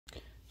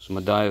So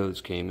my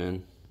diodes came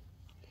in,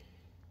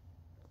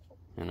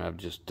 and I've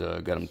just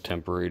got them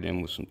tempered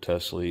in with some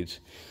test leads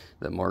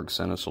that Mark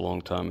sent us a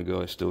long time ago.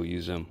 I still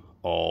use them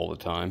all the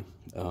time,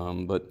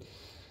 but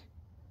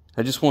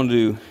I just wanted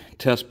to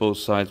test both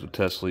sides with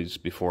test leads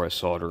before I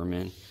solder them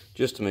in,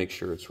 just to make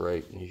sure it's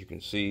right. And as you can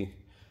see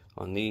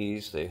on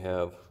these, they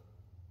have,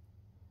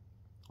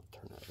 I'll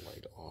turn that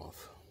light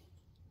off,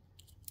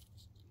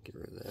 get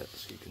rid of that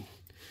so you can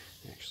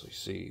actually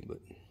see, but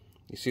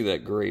you see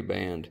that gray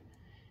band?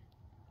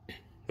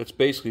 That's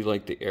basically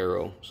like the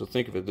arrow. So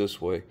think of it this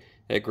way.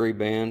 That gray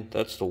band,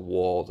 that's the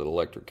wall that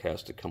electric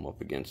has to come up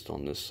against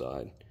on this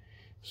side.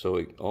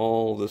 So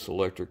all this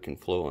electric can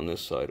flow on this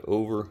side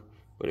over,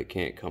 but it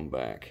can't come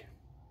back.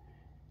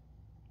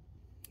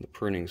 The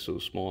printing's so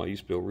small. I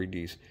used to be able to read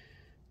these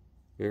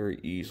very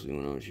easily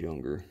when I was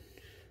younger.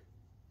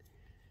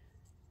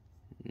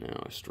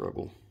 Now I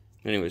struggle.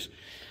 Anyways,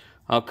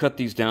 I'll cut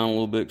these down a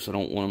little bit because I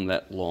don't want them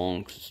that long,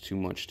 because it's too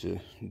much to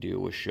deal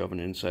with shoving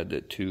inside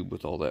that tube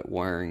with all that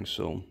wiring.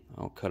 So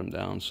I'll cut them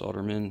down,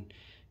 solder them in,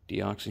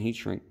 deox and heat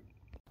shrink.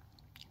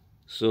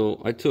 So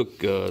I took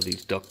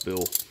these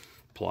duckbill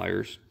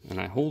pliers,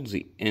 and I hold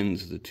the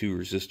ends of the two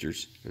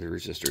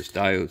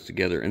diodes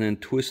together, and then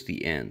twist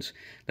the ends.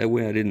 That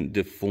way I didn't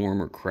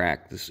deform or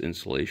crack this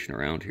insulation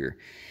around here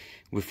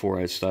before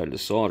I started to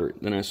solder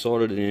it. Then I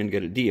soldered it in,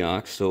 got a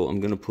deox, so I'm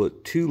going to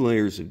put 2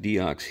 layers of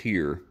deox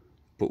here.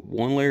 Put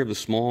 1 layer of the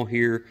small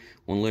here,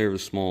 1 layer of the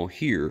small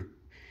here,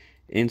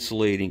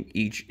 insulating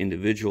each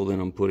individual. Then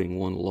I'm putting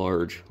 1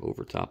 large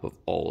over top of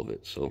all of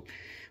it. So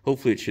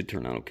hopefully it should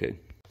turn out okay.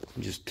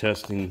 I'm just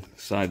testing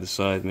side to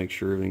side, make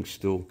sure everything's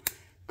still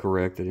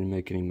correct. I didn't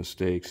make any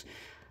mistakes.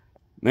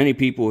 Many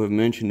people have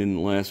mentioned in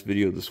the last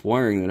video of this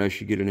wiring that I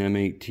should get an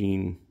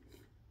M18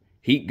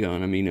 heat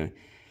gun. I mean,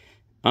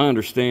 I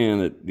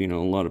understand that, you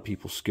know, a lot of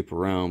people skip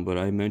around, but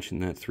I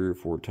mentioned that 3 or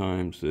 4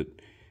 times that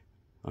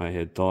I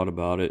had thought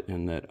about it,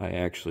 and that I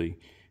actually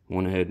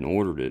went ahead and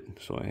ordered it,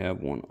 so I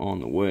have one on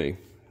the way.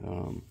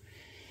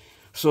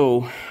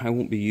 So I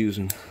won't be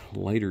using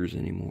lighters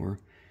anymore.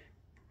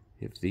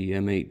 If the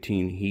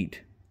M18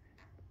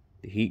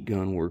 heat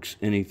gun works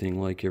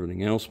anything like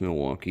everything else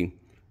Milwaukee,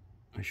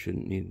 I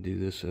shouldn't need to do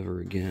this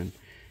ever again.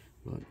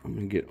 But I'm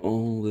going to get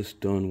all this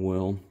done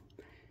well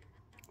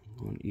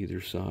on either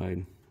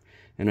side.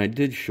 And I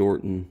did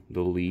shorten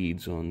the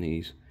leads on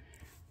these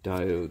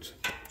diodes,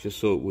 just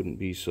so it wouldn't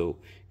be so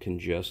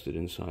congested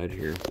inside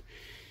here.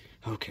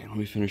 Okay, let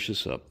me finish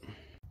this up.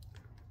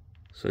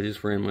 So I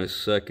just ran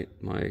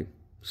my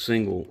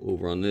single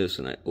over on this,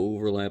 and I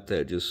overlapped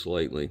that just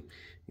slightly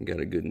and got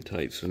it good and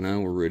tight. So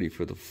now we're ready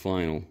for the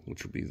final,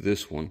 which will be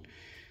this one,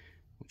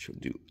 which will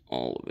do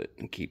all of it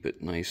and keep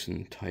it nice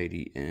and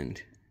tidy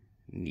and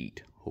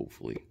neat,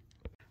 hopefully.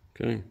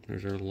 Okay,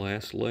 there's our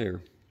last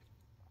layer.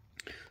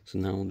 So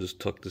now we'll just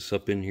tuck this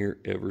up in here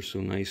ever so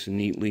nice and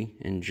neatly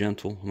and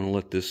gentle. I'm going to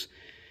let this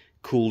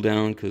cool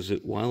down, because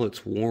while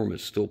it's warm,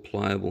 it's still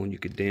pliable and you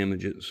could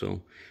damage it.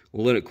 So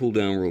we'll let it cool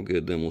down real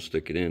good, then we'll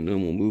stick it in.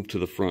 Then we'll move to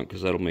the front,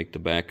 because that'll make the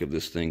back of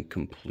this thing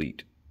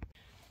complete.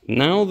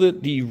 Now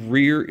that the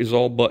rear is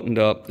all buttoned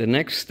up, the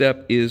next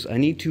step is I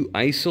need to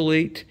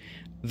isolate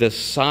the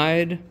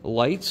side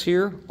lights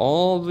here.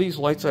 All of these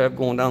lights I have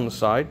going down the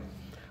side,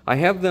 I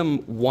have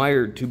them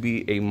wired to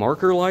be a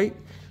marker light,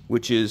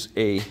 which is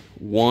a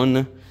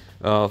 1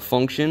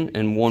 function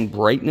and 1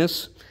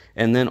 brightness,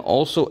 and then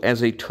also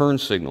as a turn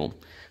signal.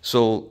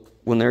 So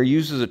when they're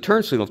used as a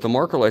turn signal, if the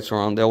marker lights are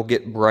on, they'll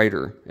get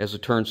brighter as a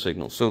turn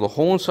signal. So the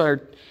whole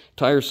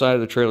entire side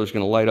of the trailer is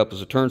going to light up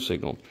as a turn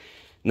signal.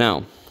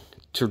 Now,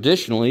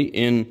 traditionally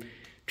in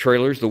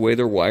trailers, the way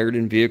they're wired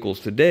in vehicles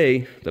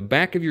today, the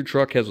back of your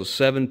truck has a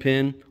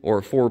 7-pin or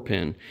a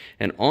 4-pin,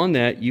 and on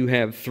that you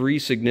have 3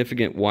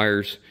 significant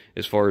wires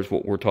as far as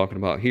what we're talking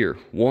about here.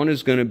 One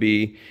is going to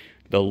be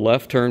the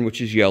left turn, which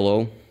is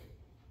yellow.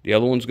 The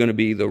other one's going to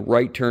be the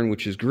right turn,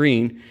 which is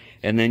green.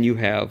 And then you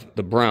have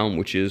the brown,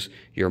 which is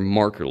your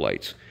marker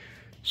lights.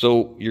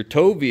 So your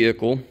tow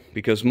vehicle,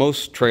 because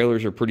most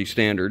trailers are pretty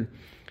standard,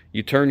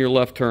 you turn your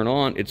left turn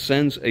on, it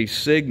sends a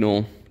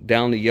signal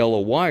down the yellow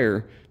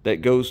wire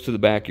that goes to the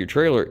back of your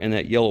trailer, and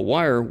that yellow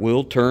wire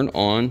will turn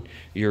on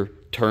your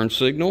turn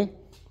signal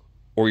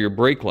or your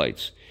brake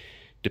lights,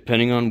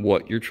 depending on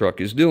what your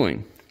truck is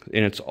doing.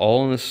 And it's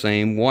all in the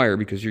same wire,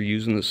 because you're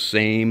using the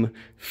same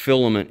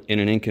filament in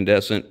an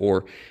incandescent,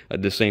 or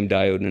the same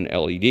diode in an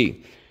LED.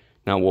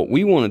 Now what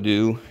we want to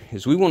do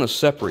is we want to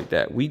separate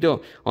that. We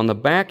don't, on the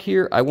back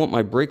here, I want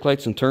my brake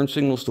lights and turn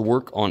signals to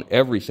work on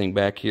everything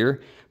back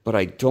here, but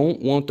I don't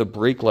want the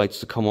brake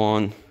lights to come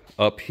on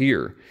up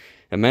here.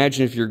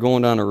 Imagine if you're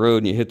going down the road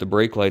and you hit the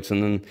brake lights,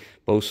 and then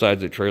both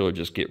sides of the trailer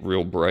just get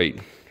real bright.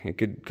 It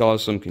could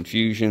cause some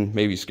confusion,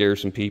 maybe scare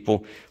some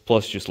people,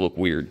 plus just look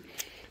weird.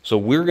 So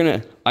we're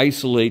going to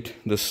isolate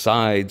the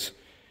sides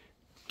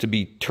to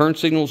be turn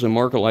signals and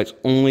marker lights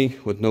only,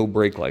 with no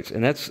brake lights.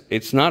 And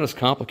it's not as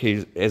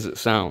complicated as it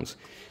sounds.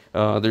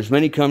 There's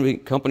many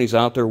companies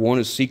out there. One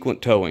is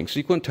Sequent Towing.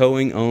 Sequent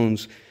Towing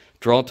owns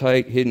Draw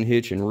Tight, Hidden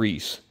Hitch, and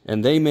Reese.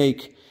 And they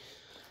make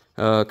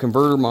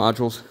converter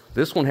modules.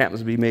 This one happens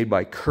to be made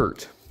by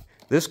Kurt.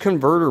 This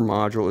converter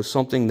module is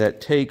something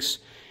that takes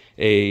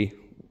a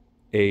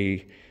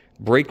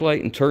brake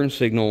light and turn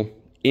signal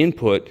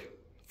input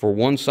for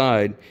one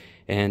side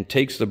and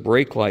takes the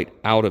brake light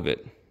out of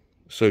it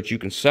so that you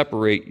can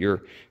separate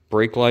your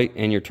brake light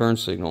and your turn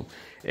signal.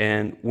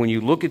 And when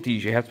you look at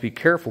these, you have to be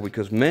careful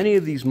because many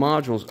of these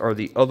modules are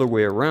the other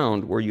way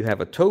around, where you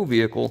have a tow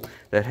vehicle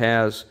that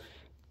has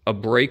a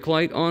brake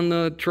light on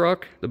the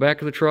truck, the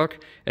back of the truck,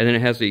 and then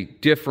it has a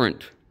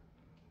different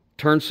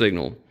turn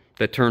signal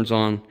that turns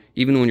on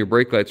even when your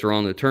brake lights are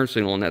on. The turn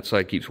signal on that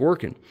side keeps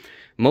working.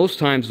 Most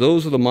times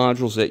those are the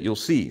modules that you'll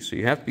see, so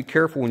you have to be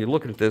careful when you're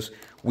looking at this.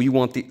 We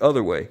want the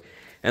other way,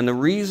 and the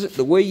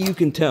way you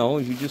can tell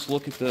is you just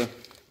look at the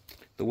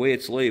way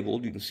it's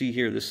labeled. You can see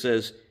here this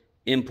says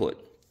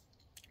input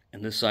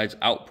and this side's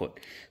output.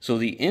 So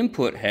the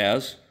input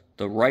has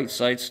the right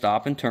side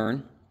stop and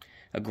turn,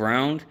 a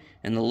ground,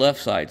 and the left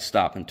side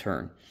stop and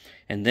turn.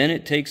 And then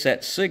it takes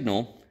that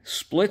signal,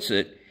 splits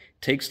it,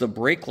 takes the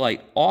brake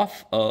light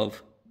off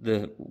of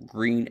the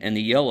green and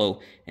the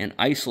yellow, and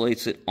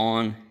isolates it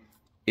on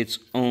its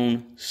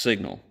own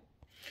signal,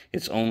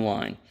 its own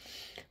line.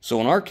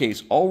 So in our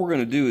case, all we're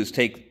going to do is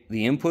take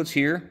the inputs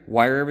here,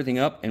 wire everything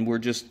up, and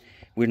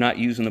we're not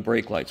using the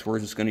brake lights. We're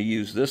just going to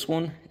use this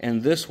one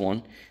and this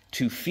one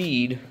to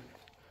feed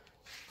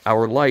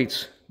our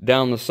lights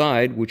down the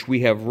side, which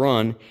we have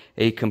run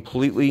a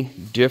completely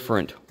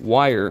different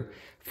wire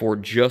for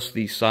just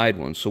these side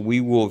ones. So we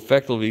will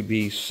effectively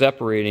be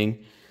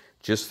separating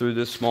just through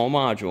this small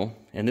module.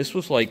 And this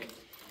was like,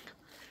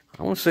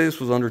 I want to say this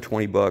was under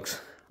 20 bucks.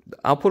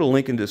 I'll put a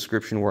link in the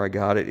description where I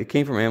got it. It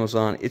came from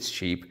Amazon. It's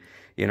cheap,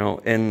 you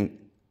know, and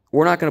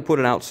we're not going to put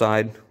it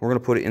outside. We're going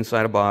to put it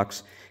inside a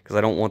box because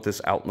I don't want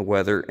this out in the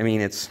weather. I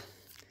mean, it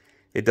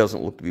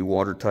doesn't look to be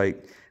watertight.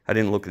 I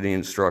didn't look at the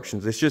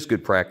instructions. It's just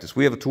good practice.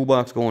 We have a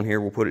toolbox going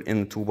here. We'll put it in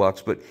the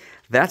toolbox, but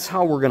that's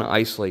how we're going to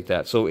isolate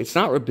that. So it's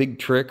not a big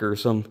trick or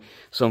some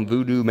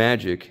voodoo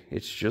magic.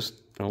 It's just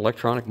an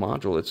electronic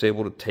module that's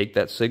able to take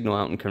that signal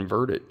out and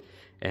convert it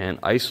and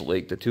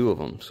isolate the two of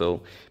them.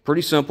 So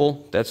pretty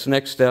simple. That's the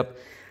next step.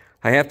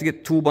 I have to get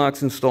the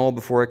toolbox installed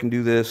before I can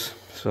do this,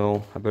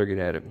 so I better get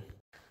at it.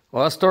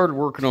 Well, I started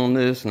working on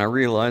this and I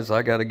realized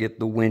I got to get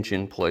the winch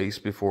in place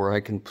before I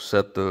can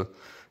set the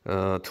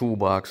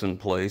toolbox in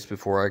place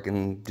before I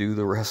can do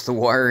the rest of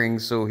the wiring.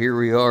 So here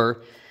we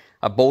are.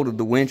 I bolted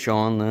the winch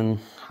on, then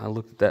I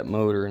looked at that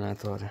motor and I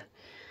thought,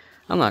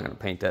 I'm not going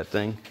to paint that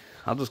thing.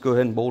 I'll just go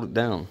ahead and bolt it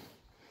down.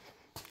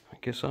 I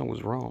guess I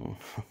was wrong.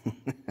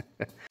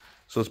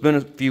 So it's been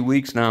a few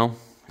weeks now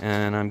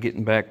and I'm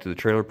getting back to the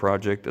trailer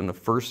project, and the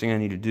first thing I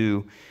need to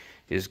do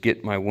is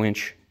get my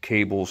winch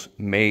cables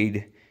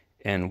made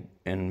and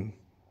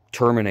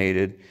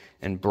terminated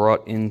and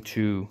brought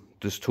into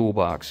this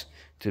toolbox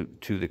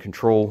to the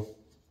control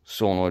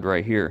solenoid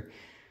right here.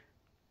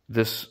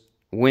 This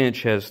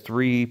winch has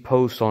 3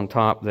 posts on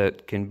top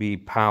that can be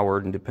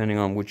powered, and depending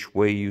on which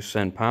way you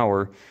send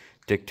power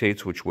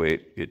dictates which way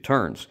it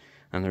turns.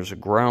 And there's a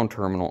ground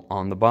terminal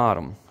on the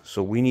bottom.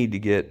 So we need to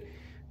get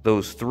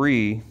those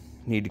 3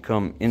 need to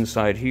come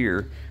inside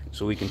here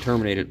so we can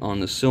terminate it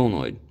on the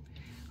solenoid.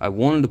 I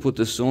wanted to put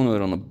this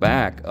solenoid on the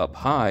back up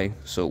high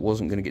so it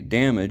wasn't going to get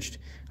damaged.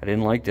 I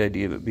didn't like the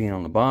idea of it being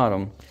on the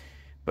bottom,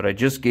 but I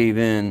just gave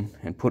in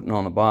and put it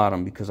on the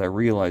bottom because I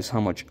realized how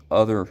much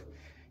other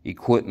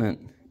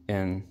equipment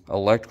and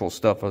electrical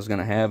stuff I was going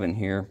to have in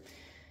here.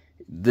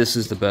 This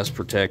is the best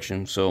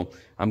protection, so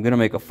I'm going to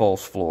make a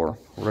false floor.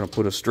 We're going to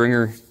put a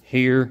stringer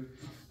here,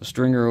 a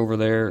stringer over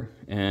there,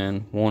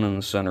 and one in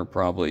the center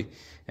probably,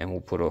 and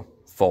we'll put a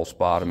false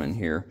bottom in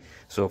here.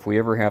 So if we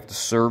ever have to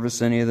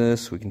service any of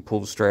this, we can pull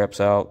the straps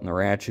out and the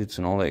ratchets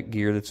and all that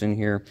gear that's in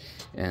here,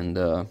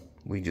 and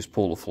we just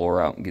pull the floor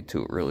out and get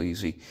to it real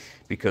easy,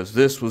 because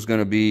this was going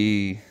to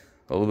be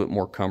a little bit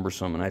more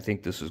cumbersome, and I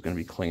think this is going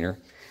to be cleaner.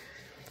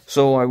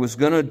 So I was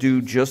going to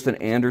do just an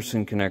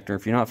Anderson connector.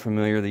 If you're not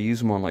familiar, they use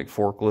them on like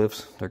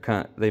forklifts.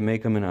 They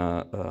make them in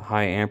a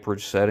high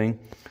amperage setting,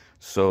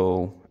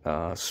 so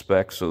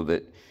spec, so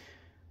that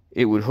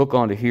it would hook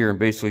onto here and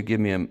basically give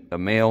me a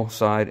male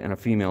side and a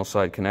female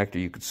side connector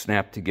you could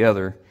snap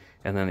together,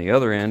 and then the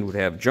other end would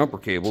have jumper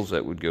cables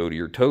that would go to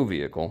your tow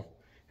vehicle,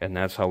 and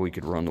that's how we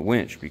could run the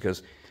winch,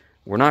 because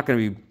we're not going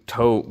to be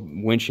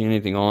winching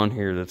anything on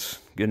here that's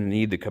going to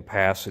need the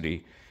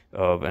capacity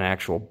of an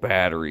actual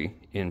battery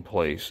in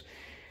place.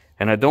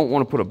 And I don't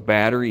want to put a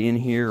battery in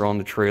here on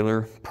the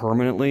trailer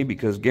permanently,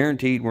 because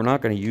guaranteed we're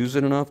not going to use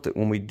it enough that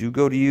when we do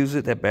go to use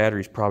it, that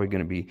battery's probably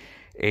going to be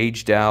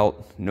aged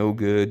out, no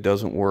good,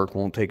 doesn't work,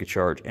 won't take a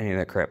charge, any of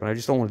that crap, and I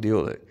just don't want to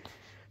deal with it.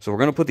 So we're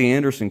going to put the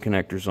Anderson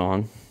connectors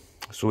on,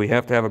 so we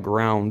have to have a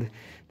ground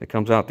that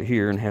comes out to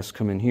here and has to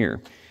come in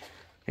here.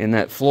 In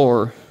that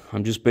floor,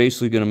 I'm just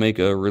basically going to make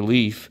a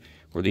relief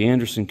where the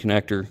Anderson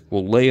connector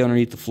will lay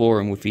underneath the floor,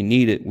 and if we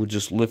need it, we'll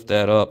just lift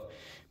that up,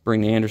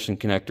 bring the Anderson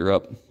connector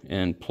up,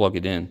 and plug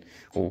it in.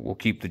 We'll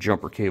keep the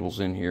jumper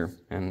cables in here,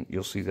 and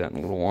you'll see that in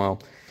a little while.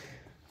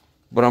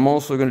 But I'm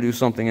also going to do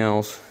something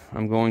else.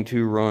 I'm going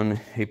to run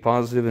a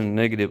positive and a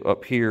negative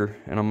up here,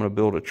 and I'm going to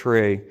build a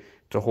tray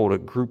to hold a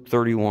Group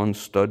 31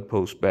 stud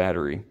post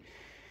battery.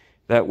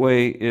 That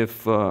way,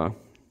 if we're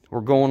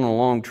going on a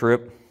long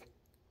trip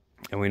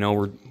and we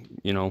know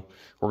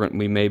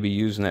we may be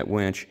using that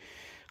winch,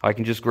 I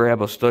can just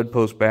grab a stud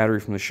post battery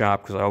from the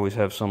shop, because I always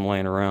have some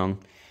laying around,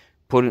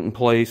 put it in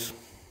place,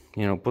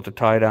 put the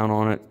tie down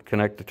on it,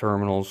 connect the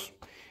terminals,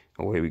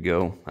 away we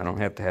go. I don't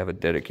have to have a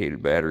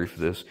dedicated battery for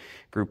this.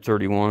 Group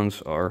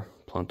 31s are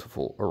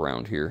plentiful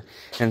around here,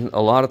 and a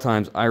lot of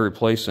times I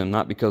replace them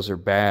not because they're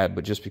bad,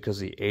 but just because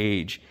they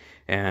age.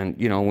 And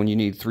when you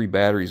need 3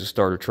 batteries to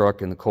start a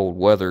truck in the cold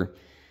weather,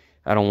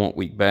 I don't want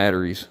weak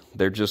batteries.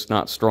 They're just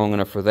not strong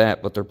enough for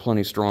that, but they're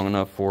plenty strong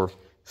enough for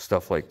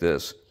stuff like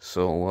this.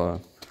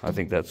 So I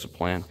think that's the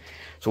plan.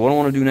 So what I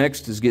want to do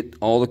next is get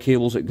all the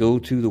cables that go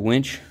to the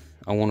winch.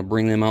 I want to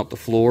bring them out the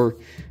floor.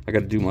 I got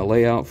to do my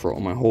layout for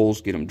all my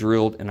holes, get them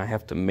drilled, and I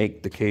have to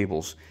make the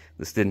cables.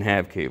 This didn't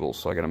have cables,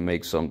 so I got to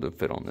make some to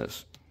fit on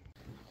this.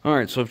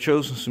 Alright, so I've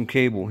chosen some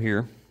cable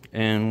here,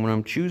 and when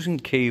I'm choosing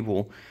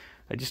cable,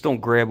 I just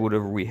don't grab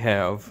whatever we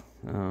have.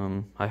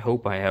 I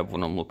hope I have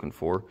what I'm looking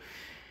for,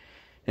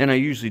 and I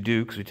usually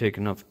do, because we take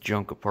enough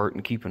junk apart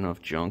and keep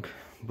enough junk.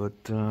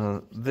 But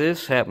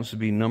this happens to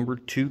be number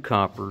 2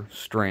 copper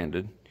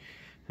stranded,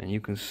 and you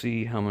can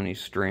see how many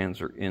strands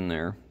are in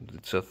there.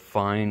 It's a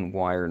fine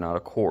wire, not a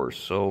coarse.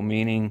 So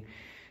meaning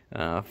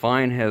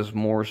fine has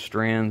more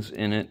strands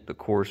in it, the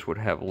coarse would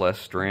have less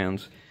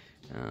strands.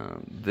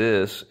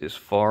 This is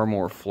far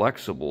more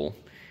flexible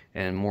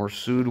and more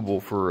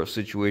suitable for a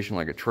situation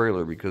like a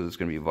trailer, because it's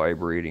going to be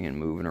vibrating and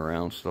moving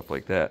around, stuff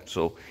like that.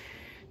 So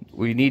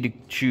we need to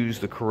choose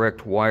the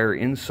correct wire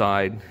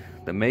inside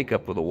the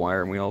makeup of the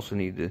wire, and we also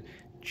need to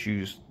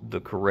choose the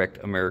correct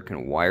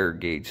American wire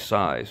gauge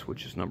size,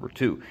 which is number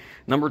 2.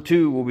 Number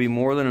 2 will be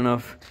more than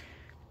enough,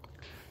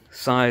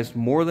 sized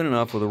more than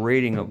enough, with a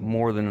rating of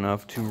more than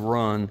enough to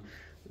run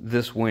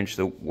this winch,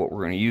 what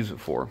we're going to use it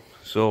for.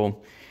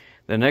 So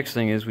the next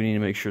thing is we need to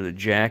make sure the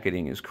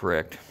jacketing is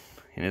correct,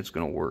 and it's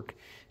going to work.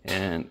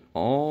 And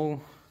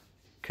all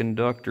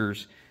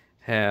conductors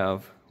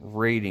have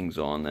ratings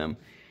on them.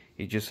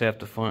 You just have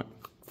to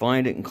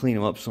find it and clean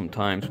them up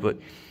sometimes, but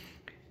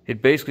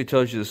it basically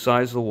tells you the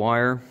size of the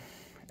wire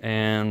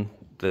and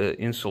the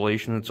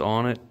insulation that's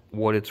on it,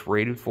 what it's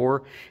rated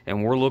for,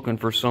 and we're looking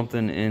for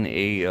something in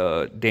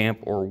a damp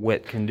or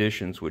wet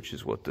conditions, which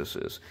is what this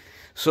is.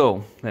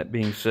 So that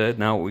being said,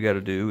 now what we got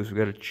to do is we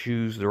got to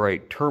choose the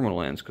right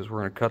terminal ends, because we're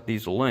going to cut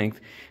these to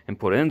length and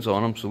put ends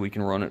on them so we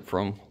can run it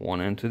from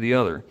one end to the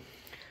other.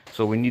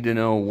 So we need to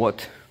know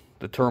what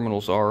the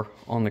terminals are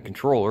on the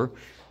controller,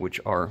 which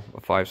are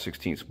a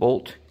 5/16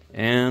 bolt,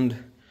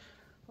 and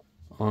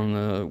on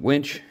the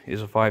winch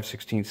is a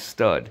 5/16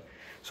 stud.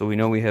 So we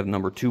know we have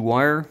number 2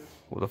 wire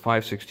with a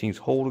 5/16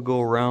 hole to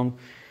go around.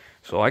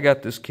 So I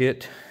got this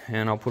kit,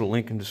 and I'll put a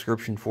link in the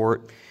description for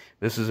it.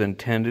 This is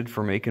intended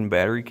for making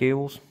battery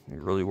cables. It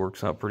really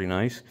works out pretty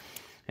nice.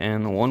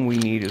 And the one we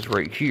need is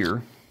right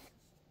here,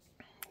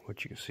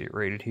 which you can see it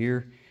rated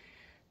here.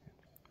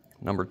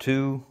 Number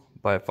 2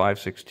 by a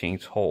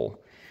 5/16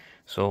 hole.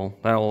 So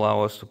that'll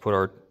allow us to put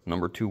our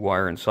number 2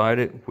 wire inside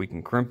it. We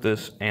can crimp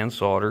this and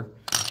solder,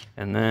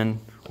 and then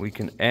we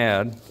can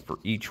add for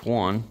each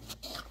one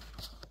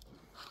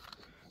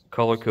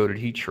color-coded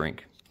heat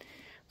shrink.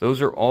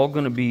 Those are all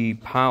going to be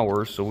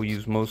power, so we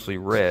use mostly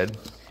red,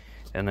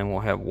 and then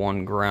we'll have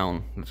one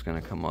ground that's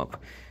going to come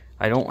up.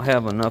 I don't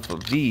have enough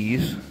of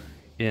these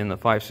in the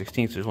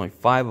 5/16. There's only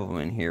 5 of them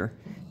in here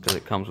because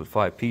it comes with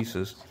 5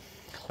 pieces.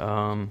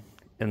 And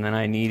then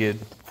I needed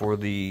for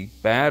the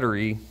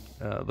battery,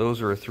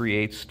 those are a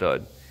 3/8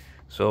 stud.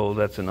 So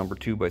that's a number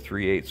 2 by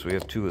 3/8. So we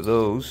have 2 of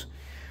those.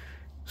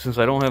 Since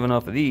I don't have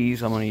enough of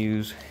these, I'm going to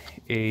use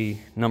a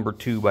number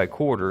 2 by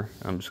 1/4.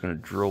 I'm just going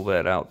to drill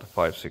that out to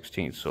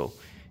 5/16. So,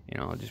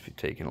 I'll just be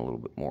taking a little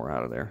bit more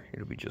out of there.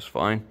 It'll be just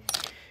fine.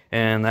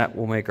 And that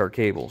will make our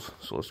cables.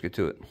 So let's get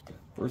to it.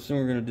 First thing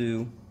we're going to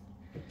do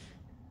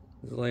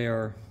is lay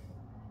our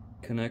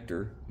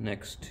connector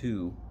next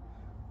to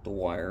the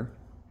wire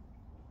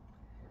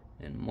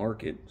and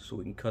mark it so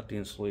we can cut the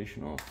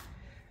insulation off.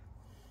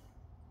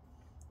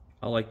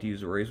 I like to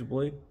use a razor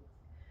blade.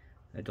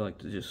 I'd like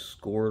to just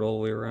score it all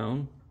the way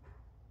around.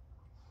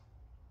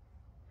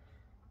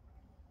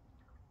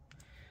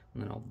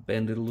 And then I'll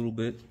bend it a little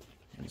bit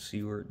and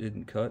see where it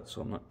didn't cut,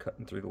 so I'm not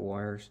cutting through the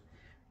wires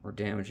or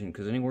damaging,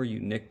 because anywhere you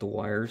nick the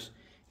wires,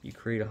 you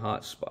create a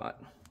hot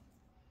spot.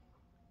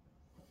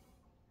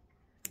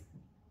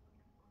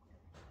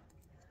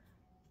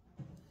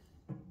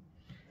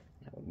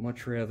 I would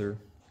much rather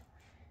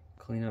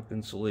clean up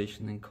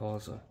insulation than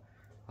cause a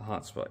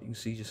hot spot. You can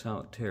see just how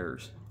it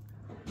tears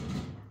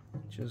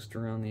just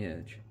around the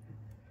edge.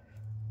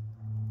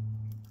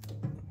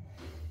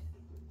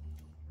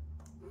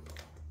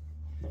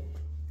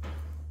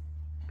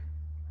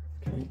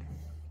 Okay.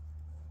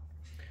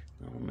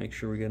 Now we'll make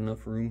sure we get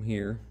enough room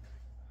here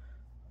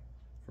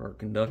for our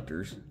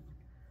conductors, and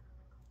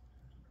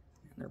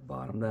they're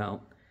bottomed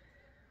out.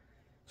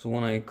 So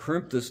when I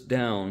crimp this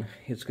down,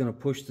 it's going to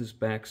push this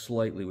back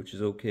slightly, which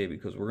is okay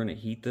because we're going to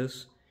heat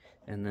this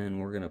and then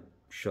we're going to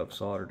shove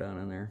solder down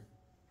in there.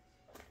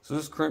 So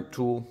this crimp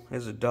tool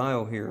has a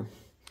dial here.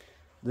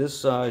 This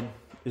side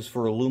is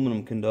for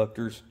aluminum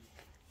conductors.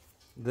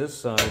 This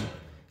side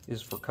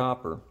is for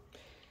copper.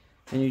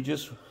 And you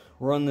just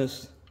run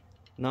this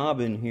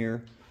knob in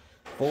here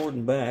forward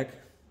and back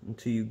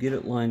until you get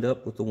it lined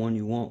up with the one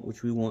you want,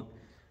 which we want.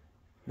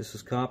 This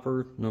is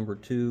copper, number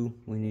 2.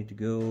 We need to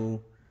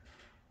go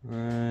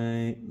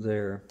right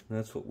there.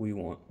 That's what we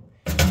want.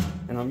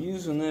 And I'm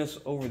using this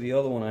over the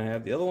other one I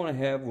have. The other one I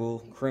have will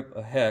crimp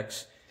a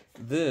hex.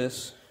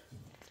 This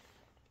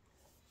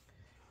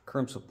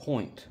crimps a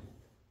point.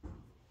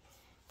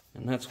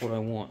 And that's what I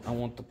want. I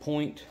want the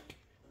point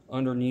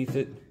underneath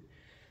it.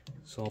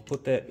 So I'll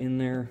put that in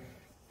there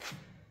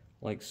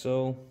like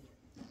so.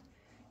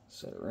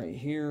 Set it right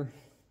here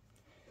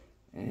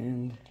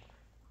and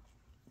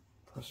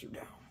press her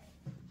down.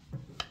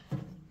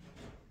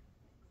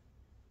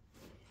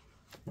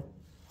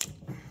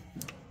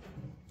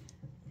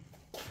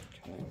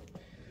 Okay,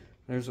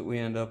 there's what we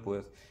end up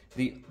with.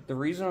 The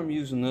reason I'm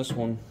using this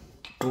one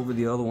over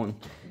the other one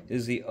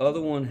is the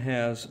other one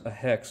has a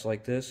hex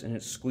like this, and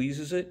it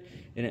squeezes it,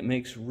 and it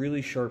makes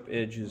really sharp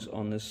edges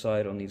on this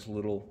side on these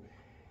little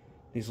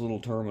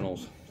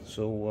terminals.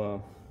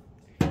 So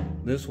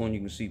this one you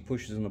can see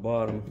pushes in the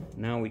bottom.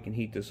 Now we can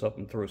heat this up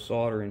and throw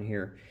solder in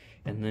here,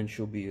 and then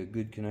she'll be a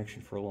good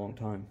connection for a long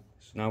time.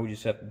 So now we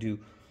just have to do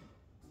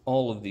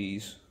all of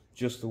these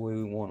just the way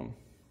we want them.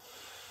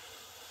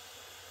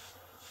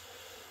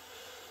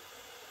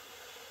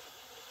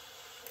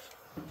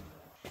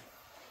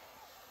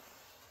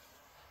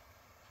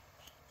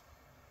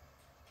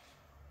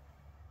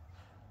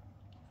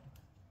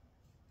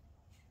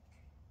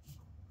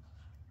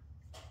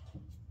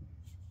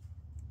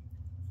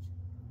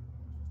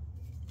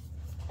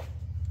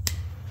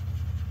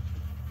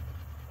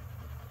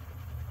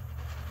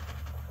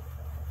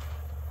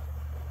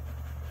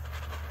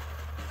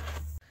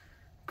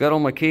 Got all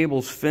my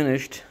cables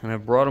finished, and I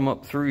brought them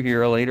up through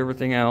here. I laid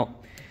everything out,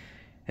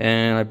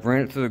 and I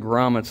ran it through the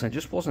grommets. I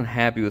just wasn't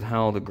happy with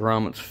how the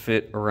grommets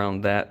fit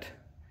around that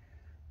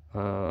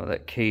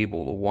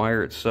cable, the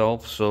wire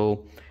itself.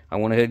 So I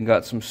went ahead and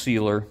got some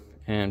sealer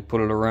and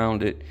put it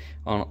around it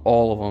on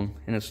all of them.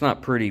 And it's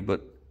not pretty,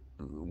 but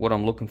what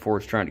I'm looking for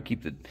is trying to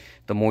keep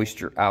the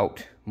moisture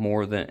out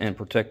more than, and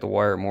protect the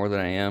wire more than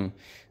I am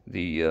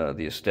the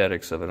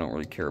aesthetics of it. I don't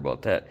really care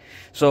about that.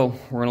 So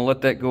we're going to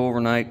let that go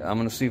overnight. I'm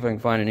going to see if I can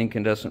find an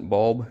incandescent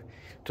bulb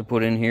to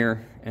put in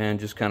here and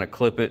just kind of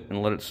clip it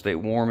and let it stay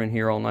warm in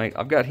here all night.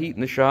 I've got heat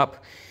in the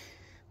shop,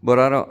 but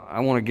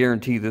I want to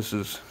guarantee this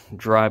is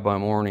dry by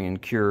morning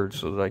and cured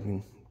so that I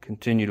can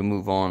continue to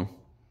move on.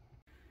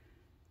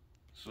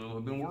 So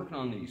I've been working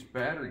on these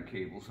battery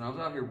cables, and I was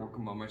out here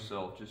working by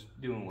myself, just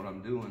doing what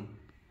I'm doing.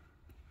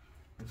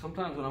 And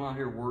sometimes when I'm out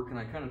here working,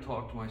 I kind of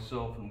talk to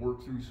myself and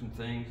work through some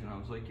things, and I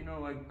was like, you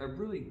know, I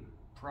really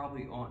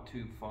probably ought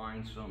to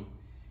find some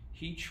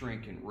heat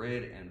shrink in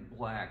red and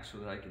black so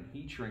that I can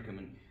heat shrink them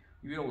and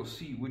you'll be able to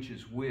see which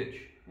is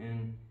which.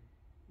 And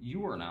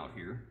you weren't out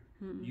here.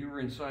 You were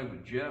inside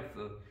with Jeff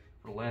for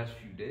the last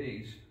few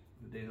days.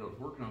 The days I was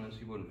working on this,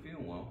 he wasn't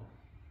feeling well.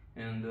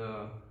 And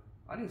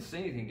I didn't say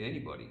anything to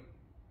anybody.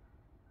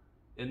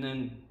 And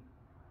then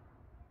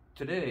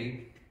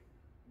today,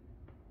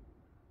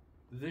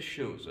 this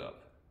shows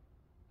up.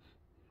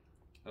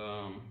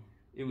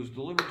 It was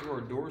delivered to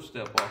our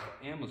doorstep off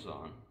of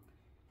Amazon.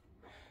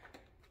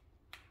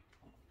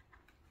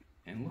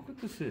 And look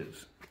what this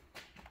is.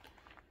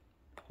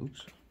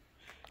 Oops.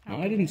 Now,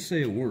 I didn't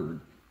say a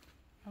word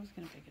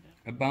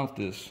about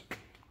this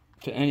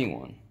to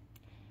anyone.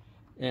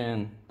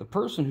 And the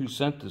person who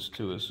sent this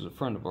to us is a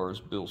friend of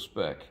ours, Bill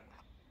Speck.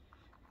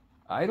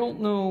 I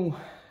don't know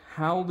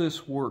how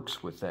this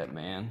works with that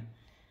man,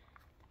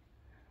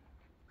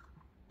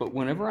 but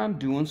whenever I'm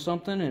doing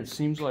something and it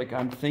seems like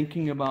I'm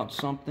thinking about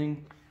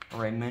something,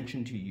 or I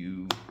mention to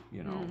you,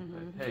 you know,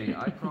 that, hey,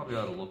 I probably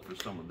ought to look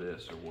for some of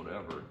this or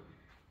whatever.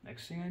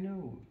 Next thing I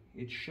know,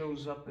 it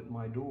shows up at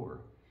my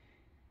door.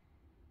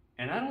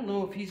 And I don't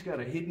know if he's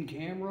got a hidden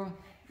camera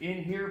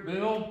in here,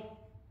 Bill,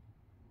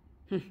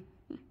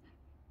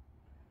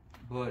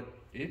 but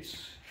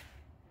it's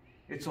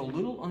a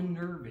little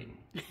unnerving.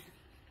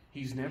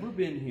 He's never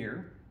been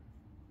here.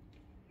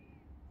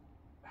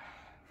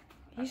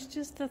 He's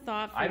just a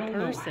thoughtful person. I don't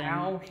know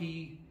how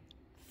he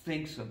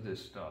thinks of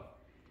this stuff.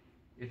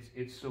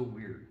 It's so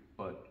weird.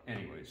 But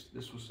anyways,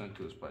 this was sent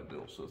to us by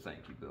Bill, so thank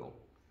you, Bill.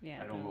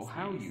 Yeah, I don't know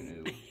how you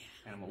knew,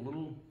 and I'm a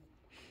little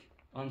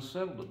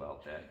unsettled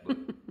about that, but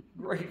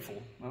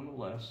grateful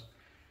nonetheless.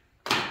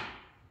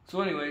 So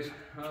anyways,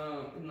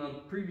 in the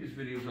previous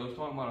videos I was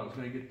talking about I was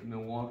going to get the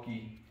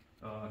Milwaukee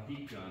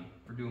heat gun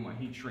for doing my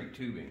heat shrink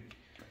tubing.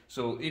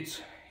 So it's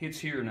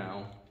here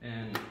now,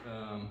 and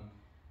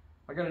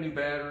I got a new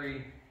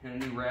battery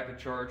and a new rapid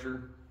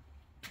charger,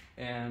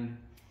 and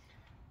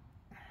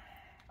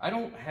I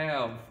don't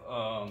have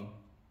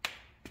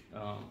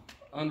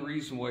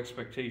unreasonable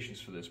expectations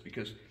for this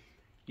because,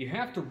 you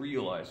have to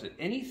realize that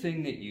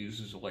anything that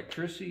uses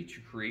electricity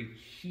to create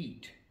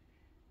heat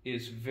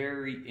is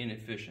very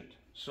inefficient.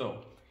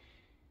 So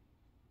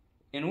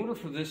in order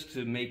for this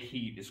to make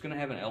heat, it's going to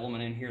have an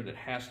element in here that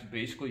has to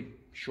basically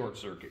short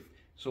circuit.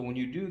 So when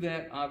you do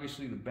that,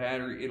 obviously the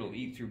battery, it'll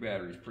eat through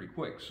batteries pretty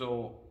quick.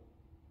 So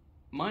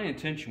my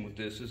intention with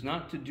this is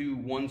not to do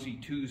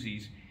onesie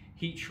twosies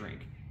heat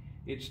shrink.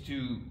 It's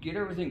to get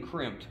everything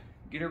crimped,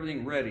 get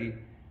everything ready,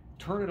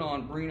 turn it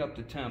on, bring it up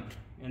to temp,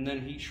 and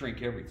then heat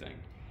shrink everything.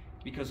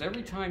 Because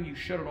every time you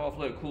shut it off,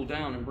 let it cool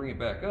down, and bring it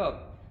back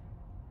up,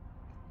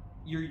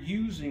 you're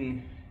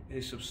using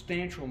a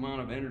substantial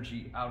amount of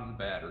energy out of the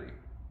battery.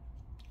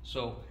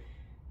 So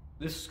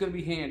this is going to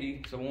be handy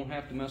because I won't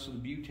have to mess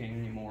with the butane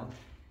anymore,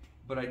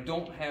 but I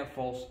don't have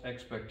false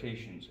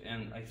expectations.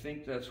 And I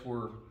think that's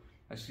where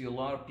I see a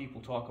lot of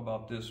people talk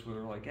about this where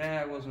they're like,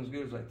 it wasn't as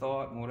good as I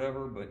thought and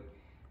whatever, but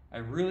I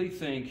really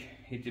think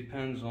it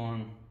depends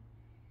on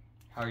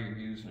how you're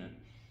using it.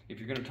 If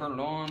you're going to turn it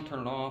on,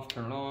 turn it off,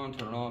 turn it on,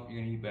 turn it off, you're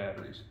going to need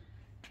batteries.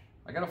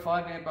 I got a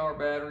 5 amp hour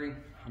battery.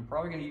 I'm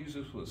probably going to use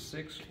this with a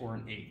 6 or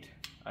an 8.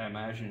 I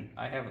imagine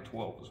I have a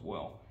 12 as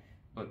well,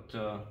 but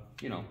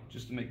you know,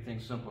 just to make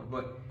things simpler.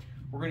 But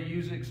we're going to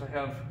use it because I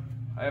have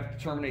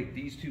to terminate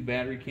these 2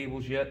 battery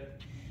cables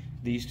yet.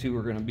 These 2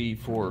 are going to be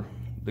for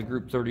the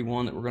group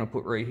 31 that we're going to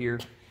put right here.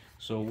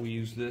 So we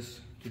use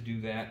this to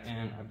do that,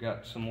 and I've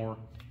got some more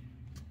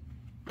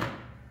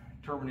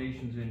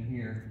terminations in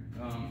here.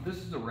 This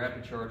is a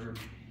rapid charger.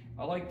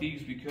 I like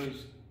these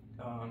because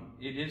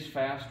it is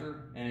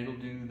faster and it'll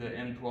do the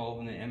M12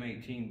 and the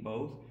M18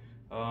 both.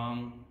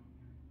 I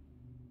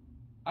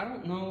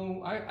don't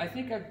know, I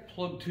think I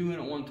plugged 2 in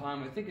at one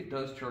time. I think it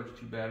does charge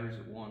 2 batteries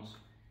at once.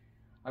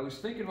 I was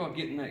thinking about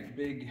getting that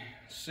big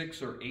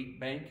 6 or 8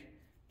 bank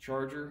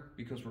charger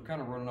because we're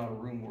kind of running out of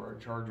room where our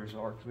chargers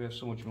are because we have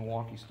so much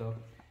Milwaukee stuff.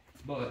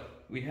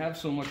 But we have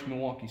so much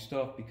Milwaukee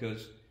stuff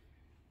because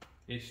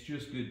it's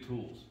just good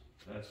tools.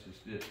 That's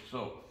just it.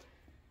 So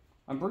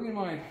I'm bringing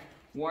my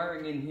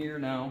wiring in here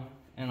now,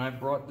 and I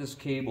brought this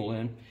cable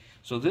in.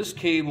 So this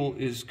cable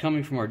is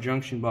coming from our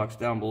junction box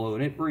down below,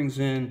 and it brings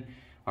in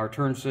our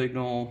turn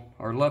signal,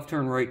 our left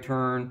turn, right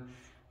turn,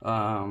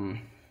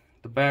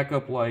 the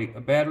backup light,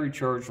 a battery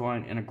charge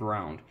line, and a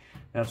ground.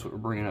 That's what we're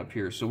bringing up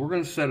here. So we're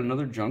going to set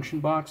another junction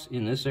box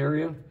in this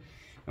area,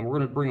 and we're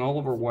going to bring all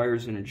of our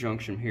wires in a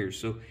junction here.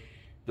 So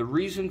the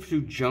reason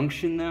to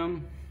junction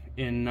them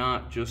and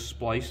not just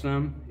splice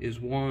them is,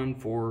 one,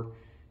 for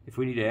if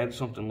we need to add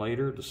something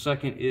later. The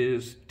second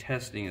is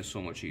testing is so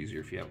much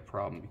easier if you have a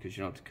problem because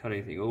you don't have to cut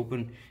anything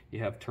open. You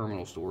have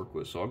terminals to work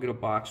with. So I'll get a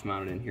box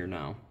mounted in here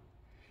now.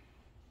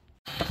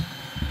 I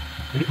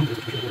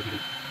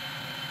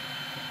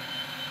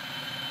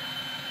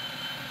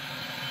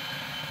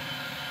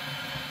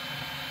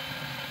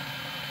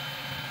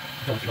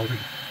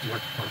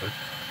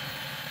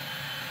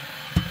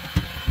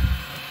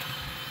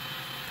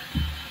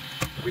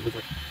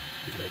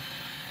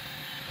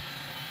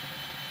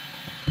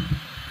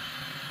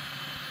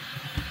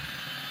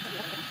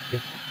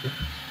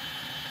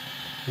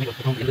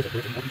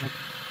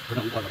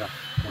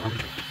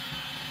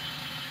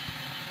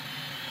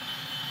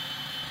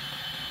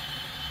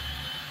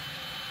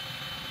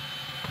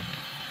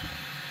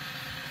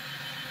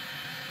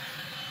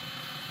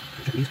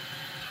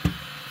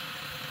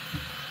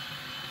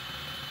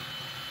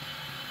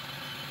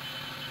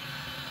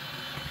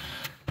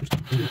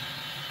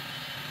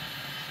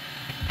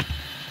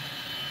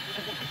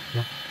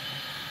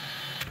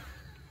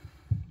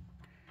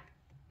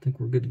think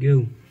we're good to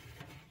go.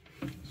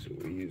 That's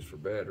what we use for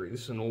battery.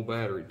 This is an old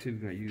battery too.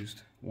 I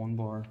used 1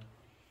 bar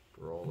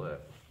for all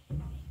that.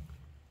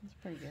 That's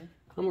pretty good.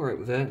 I'm alright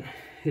with that.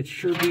 It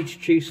sure beats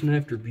chasing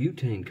after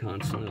butane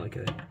constantly like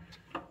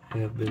I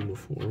have been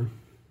before.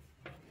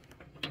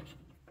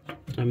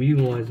 I'm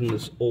utilizing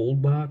this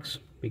old box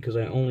because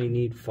I only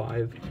need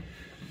 5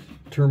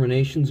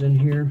 terminations in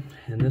here,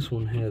 and this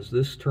one has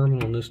this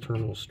terminal and this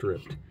terminal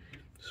stripped.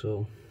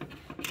 So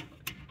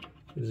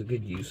it is a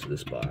good use of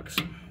this box.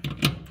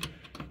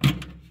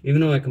 Even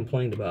though I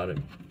complained about it,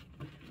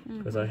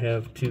 because I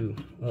have 2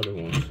 other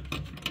ones.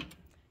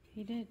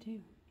 He did too.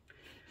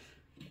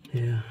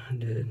 Yeah, I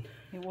did.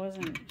 It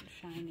wasn't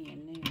shiny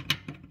and new.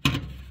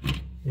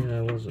 Yeah,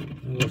 I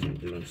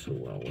wasn't doing so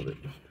well with it.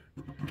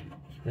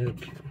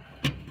 Okay.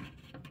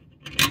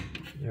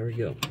 There we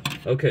go.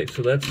 Okay,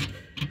 so that's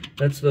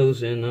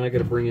those in. Now I got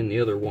to bring in the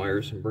other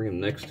wires and bring them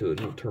next to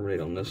it, and I'll terminate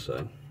on this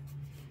side.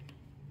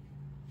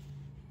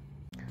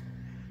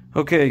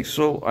 Okay,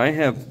 so I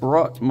have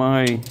brought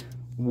my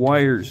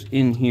wires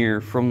in here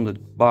from the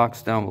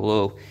box down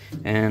below,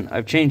 and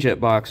I've changed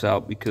that box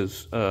out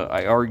because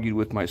I argued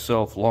with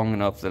myself long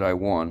enough that I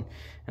won,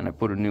 and I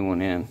put a new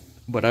one in.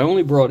 But I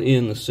only brought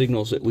in the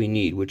signals that we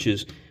need, which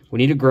is we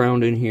need a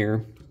ground in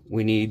here,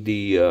 we need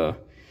the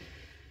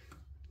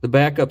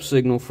backup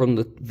signal from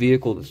the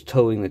vehicle that's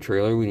towing the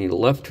trailer, we need a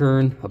left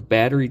turn, a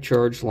battery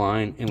charge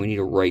line, and we need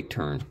a right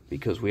turn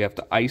because we have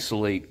to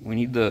isolate. We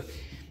need the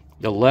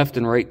left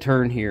and right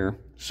turn here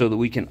so that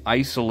we can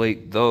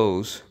isolate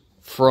those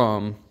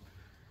from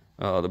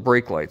the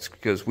brake lights,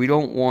 because we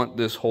don't want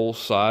this whole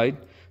side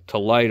to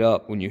light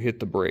up when you hit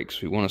the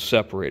brakes. We want to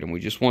separate them. We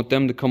just want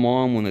them to come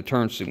on when the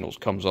turn signals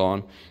comes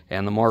on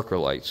and the marker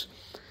lights.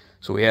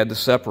 So we had to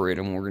separate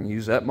them. We're going to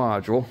use that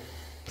module.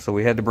 So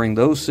we had to bring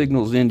those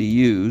signals in to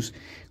use.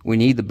 We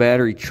need the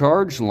battery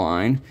charge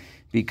line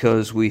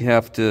because we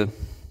have to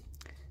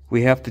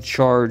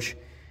charge,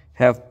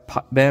 have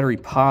battery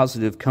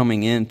positive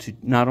coming in to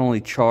not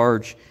only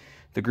charge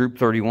the group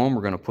 31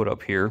 we're going to put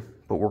up here,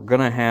 but we're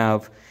going to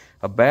have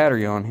a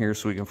battery on here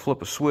so we can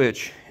flip a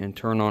switch and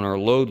turn on our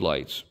load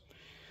lights.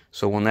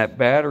 So when that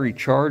battery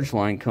charge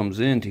line comes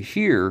into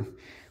here,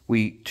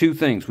 two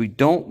things. We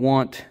don't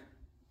want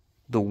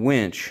the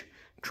winch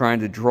trying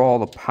to draw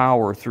the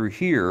power through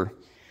here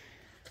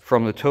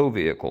from the tow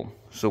vehicle.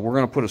 So we're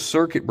going to put a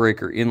circuit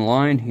breaker in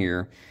line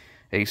here,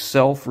 a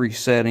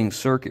self-resetting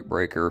circuit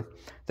breaker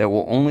that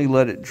will only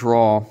let it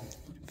draw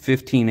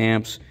 15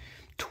 amps,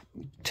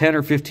 10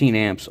 or 15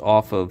 amps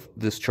off of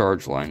this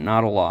charge line,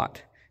 not a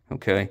lot,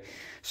 okay?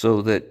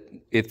 So that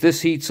if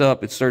this heats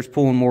up, it starts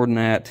pulling more than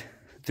that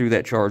through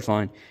that charge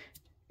line,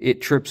 it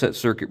trips that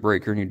circuit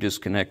breaker and you're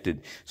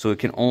disconnected. So it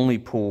can only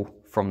pull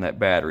from that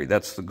battery.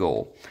 That's the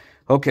goal.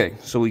 Okay,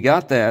 so we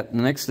got that.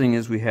 The next thing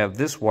is we have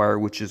this wire,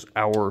 which is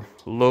our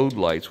load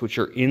lights, which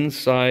are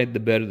inside the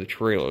bed of the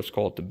trailer. Let's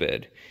call it the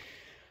bed.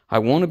 I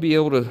want to be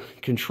able to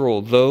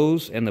control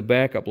those and the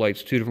backup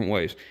lights two different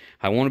ways.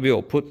 I want to be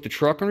able to put the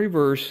truck in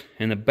reverse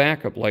and the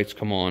backup lights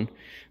come on,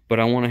 but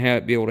I want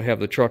to be able to have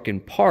the truck in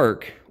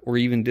park or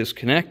even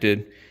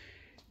disconnected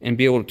and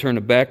be able to turn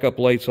the backup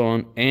lights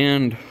on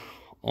and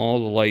all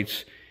the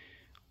lights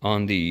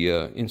on the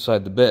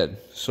inside the bed.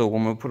 So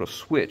I'm going to put a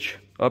switch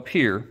up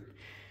here,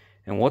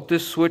 and what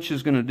this switch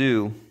is going to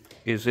do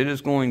is it is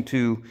going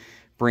to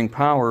bring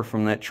power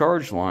from that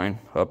charge line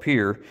up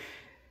here,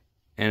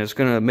 and it's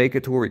going to make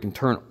it to where we can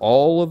turn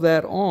all of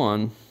that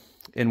on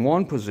in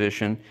one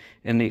position.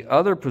 In the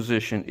other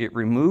position, it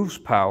removes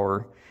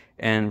power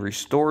and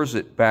restores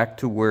it back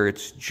to where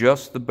it's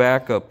just the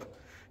backup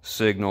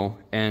signal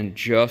and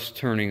just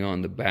turning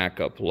on the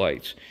backup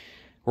lights.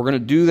 We're going to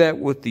do that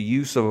with the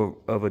use of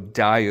a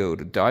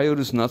diode. A diode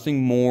is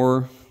nothing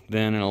more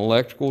than an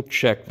electrical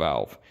check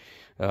valve.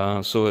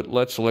 So it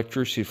lets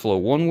electricity flow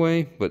one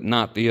way, but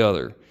not the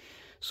other.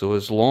 So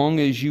as long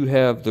as you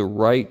have the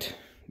right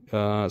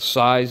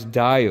size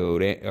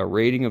diode, a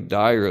rating of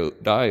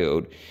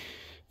diode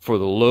for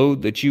the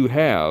load that you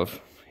have,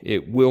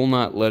 it will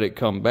not let it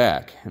come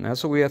back. And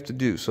that's what we have to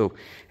do. So,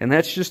 and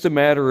that's just a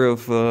matter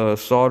of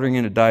soldering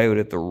in a diode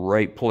at the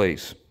right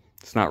place.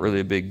 It's not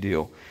really a big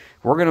deal.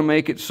 We're going to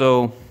make it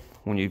so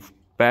when you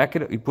back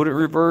it up, you put it in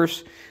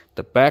reverse,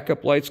 the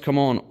backup lights come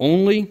on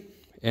only,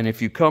 and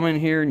if you come in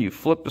here and you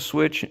flip the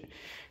switch,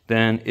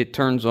 then it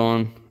turns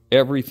on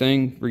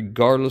everything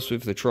regardless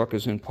if the truck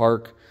is in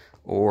park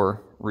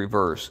or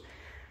reverse.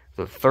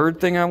 The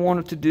third thing I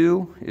wanted to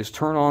do is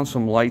turn on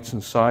some lights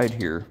inside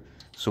here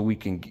so we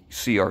can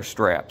see our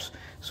straps.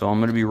 So I'm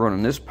going to be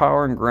running this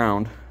power and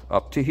ground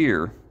up to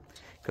here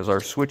because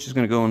our switch is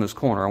going to go in this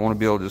corner. I want to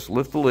be able to just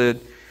lift the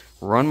lid,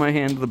 run my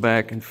hand to the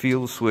back and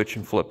feel the switch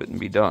and flip it and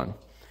be done.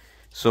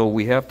 So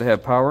we have to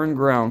have power and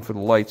ground for the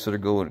lights that are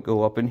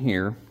go up in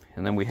here,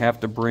 and then we have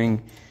to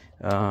bring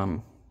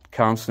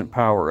constant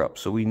power up.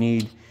 So we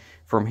need,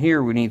 from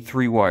here we need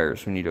 3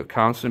 wires. We need a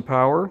constant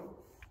power,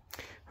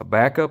 a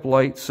backup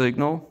light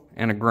signal,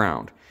 and a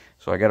ground.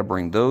 So I got to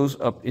bring those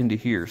up into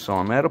here. So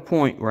I'm at a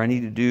point where I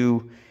need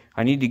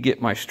to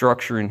get my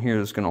structure in here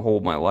that's going to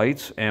hold my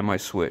lights and my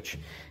switch,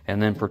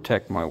 and then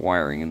protect my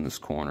wiring in this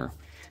corner.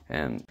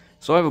 And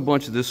so I have a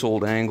bunch of this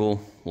old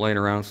angle laying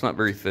around. It's not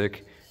very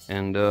thick,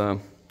 and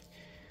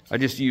I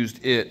just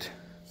used it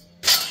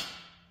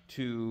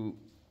to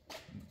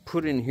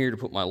put in here to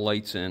put my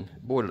lights in.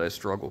 Boy, did I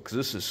struggle, because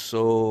this is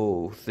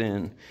so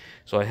thin.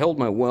 So I held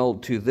my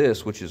weld to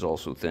this, which is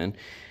also thin,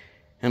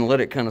 and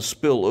let it kind of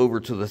spill over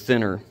to the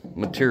thinner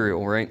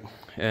material, right?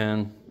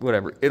 And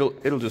whatever,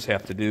 it'll just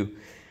have to do.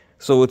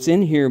 So it's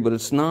in here, but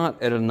it's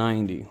not at a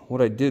 90.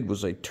 What I did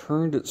was I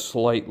turned it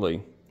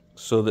slightly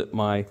so that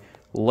my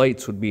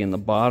lights would be in the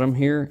bottom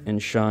here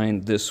and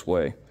shine this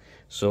way.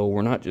 So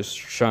we're not just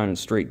shining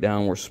straight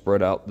down, we're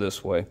spread out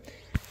this way.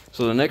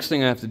 So the next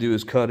thing I have to do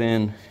is cut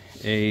in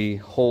a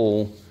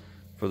hole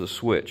for the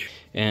switch.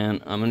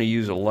 And I'm going to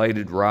use a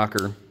lighted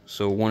rocker,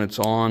 so when it's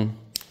on,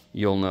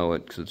 you'll know it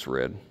because it's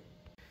red.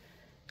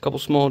 A couple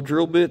small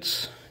drill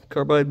bits,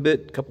 carbide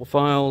bit, a couple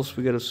files.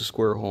 We got us a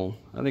square hole.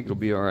 I think it'll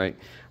be all right.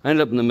 I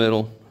ended up in the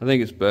middle. I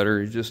think it's better.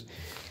 You're just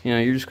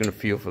going to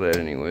feel for that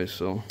anyway,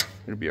 so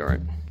it'll be all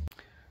right.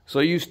 So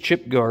I used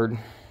chip guard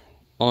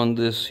on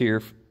this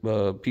here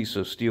piece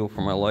of steel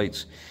for my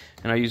lights,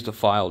 and I used a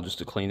file just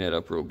to clean that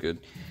up real good.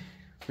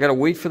 I got to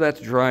wait for that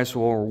to dry,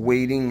 so while we're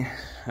waiting,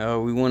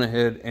 we went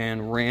ahead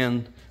and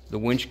ran the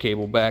winch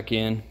cable back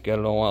in, got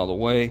it all out of the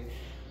way,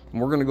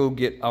 and we're going to go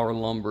get our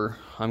lumber.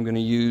 I'm going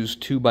to use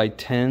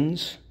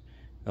 2x10s,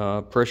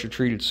 pressure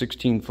treated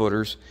 16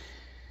 footers.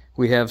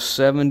 We have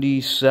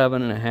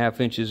 77.5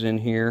 inches in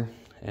here,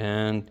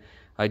 and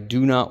I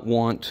do not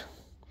want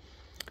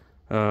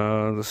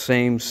the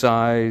same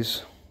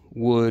size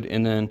wood,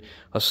 and then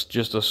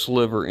just a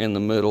sliver in the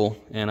middle.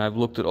 And I've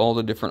looked at all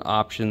the different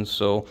options,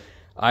 so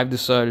I've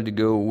decided to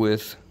go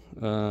with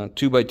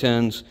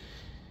 2x10s.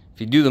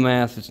 If you do the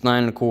math, it's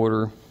 9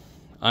 1/4.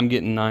 I'm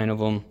getting 9 of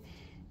them.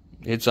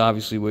 It's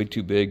obviously way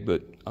too big,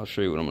 but I'll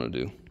show you what I'm going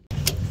to do.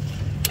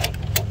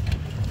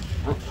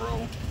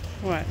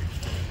 What?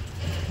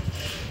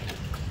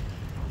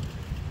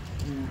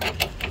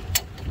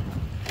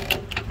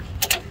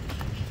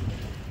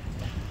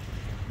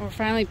 We're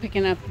finally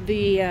picking up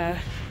the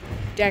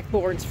deck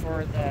boards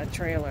for the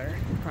trailer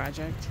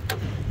project.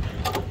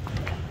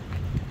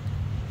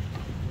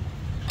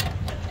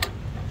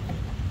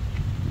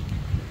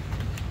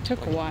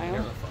 Took a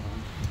while.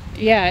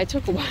 Yeah, it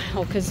took a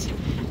while because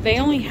they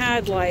only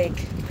had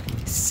like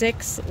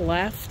 6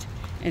 left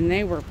and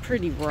they were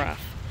pretty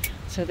rough.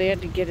 So they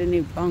had to get a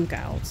new bunk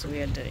out, so we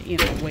had to, you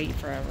know, wait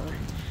forever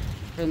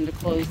for them to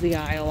close the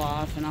aisle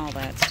off and all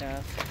that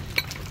stuff.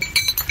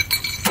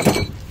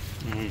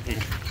 Man,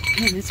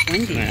 it's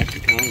windy.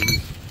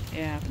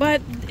 Yeah,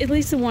 but at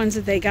least the ones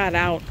that they got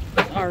out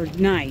are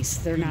nice.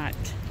 They're not,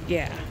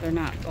 yeah, they're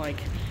not like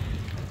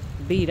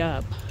beat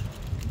up.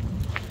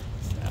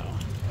 So.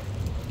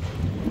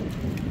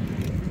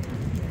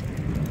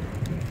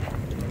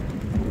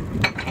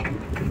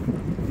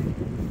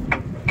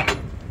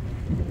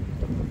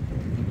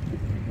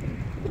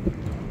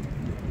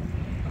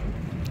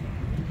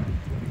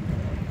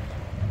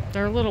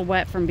 They're a little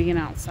wet from being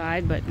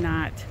outside, but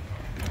not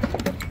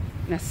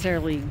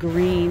necessarily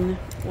green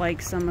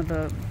like some of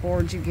the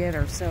boards you get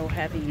are so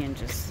heavy and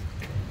just,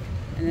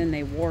 and then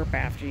they warp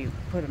after you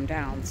put them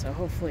down. So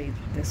hopefully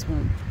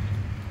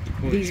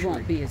these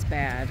won't be as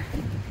bad.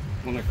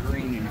 When they're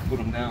green and you put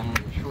them down,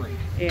 they shrink.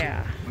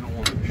 Yeah. We don't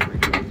want them to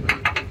shrink.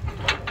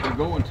 They're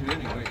going to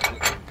anyway.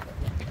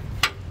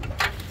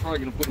 But probably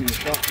going to put them in the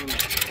top room.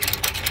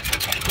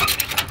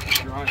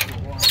 Dry for a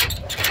while.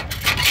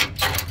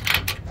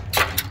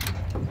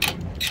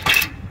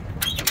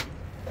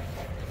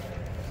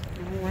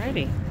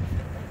 Alrighty.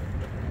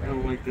 I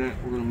don't like that.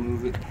 We're going to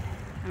move it.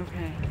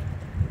 Okay.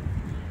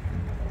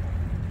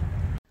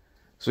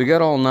 So we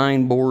got all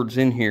 9 boards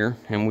in here,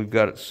 and we've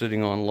got it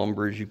sitting on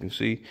lumber, as you can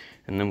see.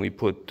 And then we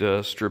put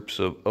strips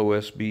of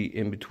OSB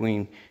in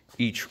between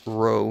each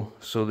row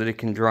so that it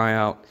can dry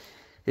out.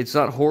 It's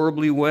not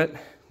horribly wet,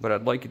 but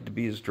I'd like it to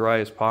be as dry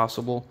as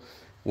possible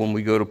when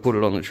we go to put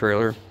it on the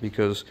trailer,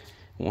 because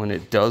when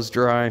it does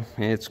dry,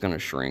 it's going to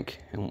shrink.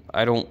 And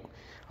I want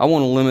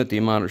to limit the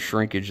amount of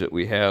shrinkage that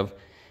we have,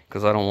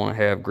 because I don't want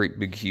to have great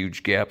big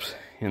huge gaps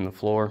in the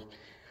floor.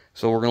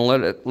 So we're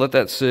going to let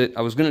that sit.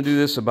 I was going to do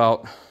this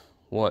about,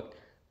 what,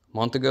 a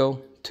month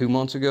ago, 2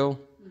 months ago.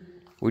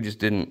 We just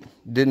didn't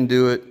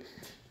do it,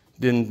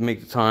 didn't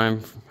make the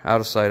time,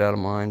 out of sight, out of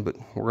mind, but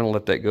we're going to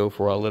let that go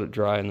for a while, let it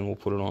dry, and then we'll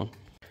put it on.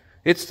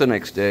 It's the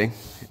next day,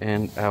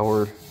 and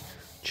our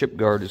chip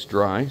guard is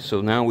dry,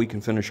 so now we can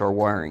finish our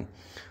wiring.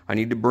 I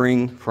need to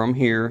bring from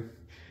here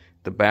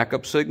the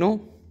backup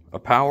signal, a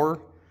power,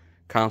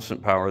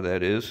 constant power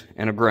that is,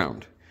 and a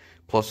ground.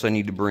 Plus I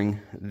need to bring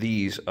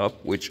these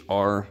up, which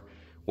are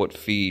what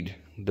feed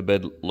the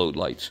bed load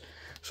lights.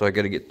 So I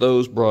got to get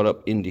those brought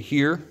up into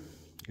here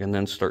and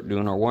then start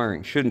doing our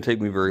wiring. Shouldn't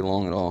take me very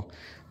long at all.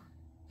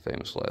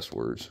 Famous last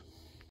words.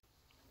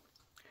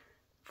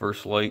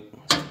 First light,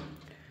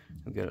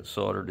 I've got it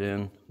soldered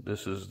in.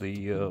 This is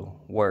the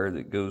wire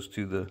that goes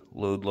to the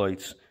load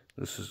lights.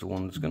 This is the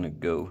one that's going to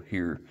go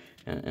here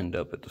and end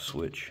up at the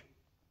switch.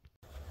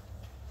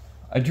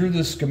 I drew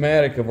this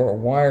schematic of our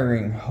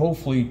wiring,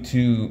 hopefully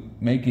to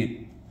make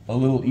it a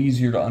little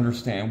easier to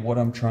understand what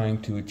I'm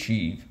trying to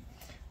achieve.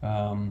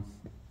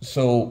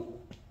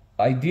 So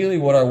ideally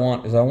what I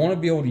want is I want to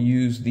be able to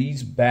use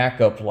these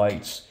backup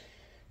lights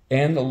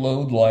and the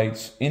load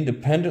lights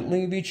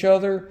independently of each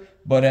other,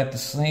 but at the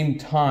same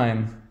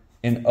time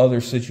in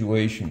other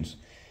situations.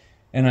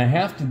 And I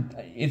have to,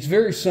 it's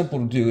very simple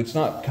to do. It's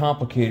not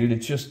complicated. It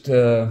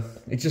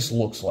just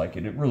looks like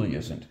it. It really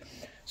isn't.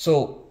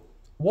 So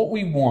what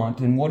we want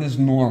and what is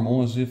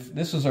normal is, if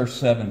this is our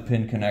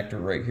 7-pin connector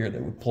right here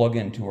that would plug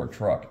into our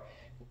truck.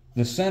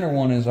 The center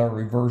one is our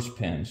reverse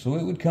pin. So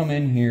it would come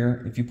in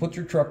here. If you put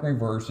your truck in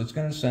reverse, it's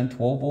going to send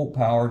 12-volt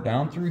power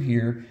down through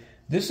here.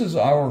 This is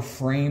our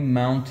frame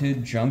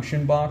mounted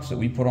junction box that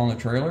we put on the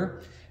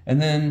trailer.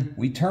 And then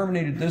we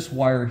terminated this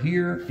wire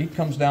here. It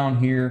comes down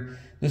here.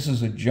 This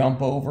is a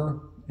jump over.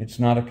 It's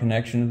not a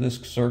connection to this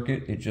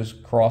circuit. It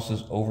just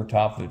crosses over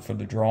top of it for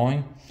the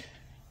drawing.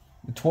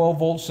 The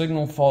 12-volt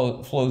signal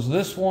flows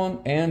this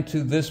one and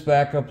to this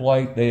backup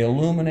light. They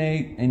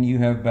illuminate and you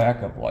have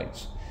backup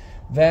lights.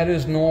 That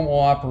is normal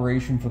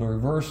operation for the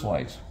reverse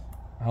lights.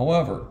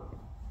 However,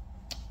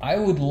 I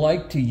would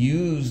like to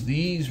use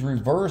these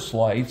reverse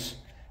lights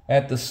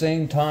at the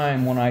same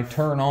time when I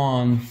turn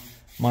on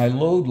my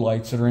load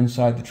lights that are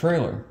inside the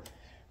trailer.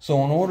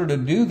 So in order to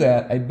do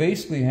that, I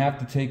basically have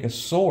to take a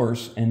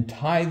source and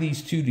tie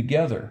these two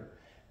together.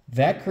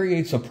 That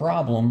creates a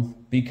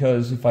problem,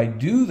 because if I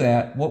do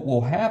that, what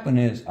will happen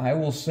is I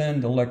will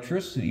send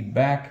electricity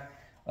back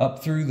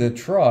up through the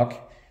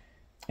truck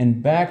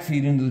and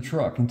backfeed into the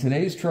truck. And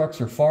today's trucks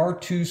are far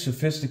too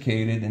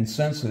sophisticated and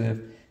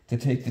sensitive to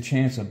take the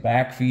chance of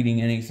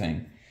backfeeding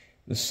anything.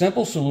 The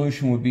simple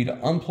solution would be to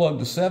unplug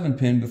the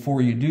 7-pin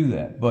before you do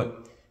that.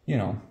 But, you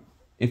know,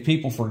 if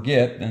people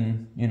forget,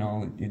 then, you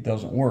know, it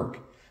doesn't work.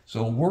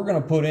 So we're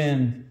going to put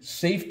in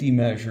safety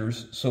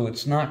measures so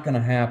it's not going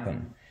to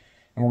happen.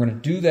 And we're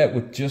going to do that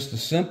with just a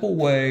simple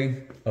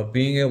way of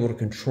being able to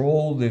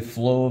control the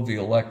flow of the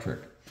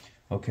electric.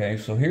 Okay,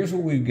 so here's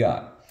what we've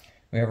got.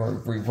 We have our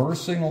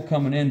reverse signal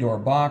coming into our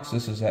box.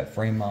 This is that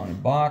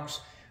frame-mounted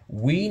box.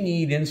 We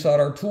need, inside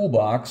our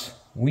toolbox,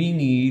 we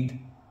need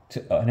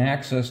an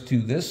access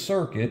to this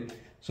circuit.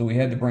 So we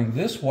had to bring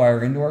this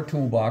wire into our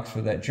toolbox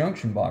for that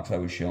junction box I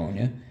was showing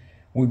you.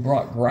 We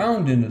brought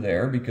ground into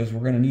there because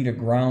we're going to need a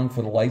ground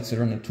for the lights that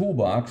are in the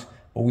toolbox,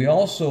 but we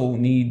also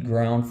need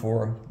ground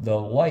for the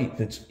light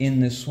that's in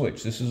this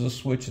switch. This is a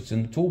switch that's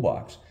in the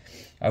toolbox.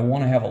 I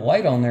want to have a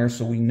light on there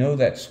so we know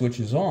that switch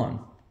is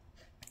on.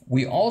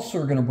 We also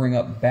are going to bring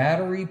up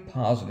battery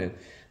positive.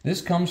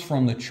 This comes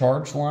from the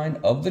charge line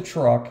of the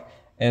truck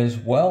as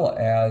well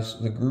as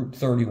the Group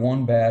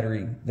 31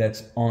 battery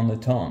that's on the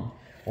tongue.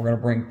 We're going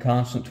to bring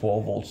constant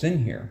 12 volts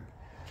in here.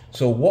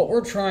 So what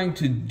we're trying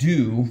to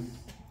do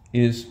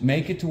is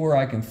make it to where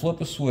I can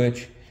flip a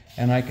switch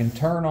and I can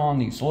turn on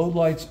these load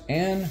lights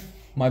and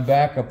my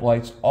backup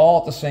lights all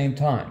at the same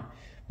time.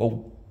 But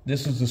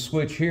this is the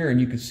switch here,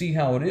 and you can see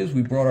how it is.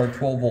 We brought our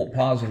 12 volt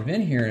positive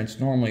in here and it's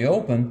normally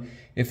open.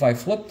 If I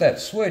flip that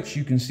switch,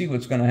 you can see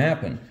what's going to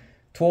happen.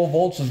 12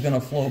 volts is going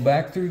to flow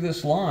back through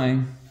this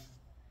line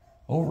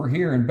over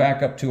here and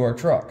back up to our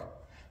truck.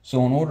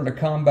 So in order to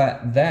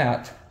combat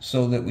that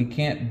so that we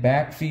can't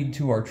backfeed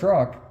to our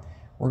truck,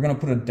 we're going to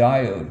put a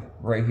diode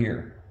right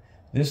here.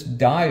 This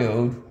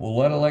diode will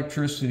let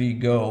electricity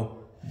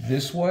go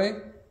this way,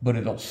 but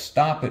it'll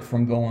stop it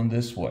from going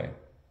this way.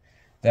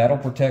 That'll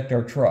protect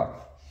our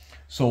truck.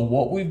 So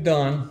what we've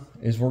done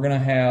is we're going to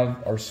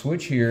have our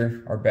switch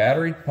here, our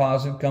battery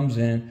positive comes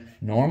in,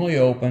 normally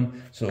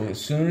open, so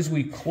as soon as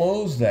we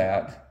close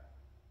that,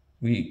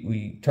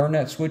 we turn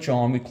that switch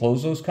on, we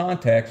close those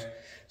contacts,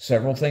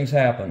 several things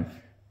happen.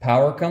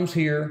 Power comes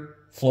here,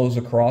 flows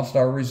across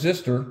our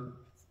resistor,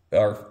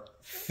 our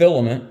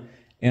filament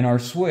in our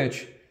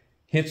switch,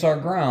 hits our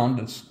ground,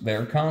 it's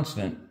there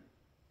constant,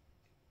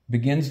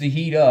 begins to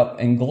heat up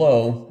and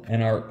glow,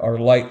 and our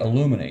light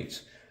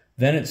illuminates.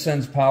 Then it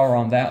sends power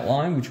on that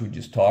line, which we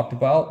just talked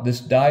about.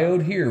 This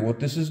diode here, what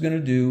this is going to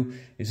do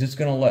is it's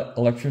going to let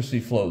electricity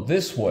flow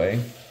this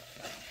way,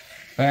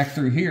 back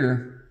through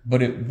here,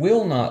 but it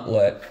will not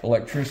let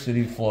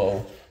electricity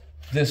flow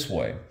this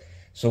way.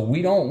 So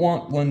we don't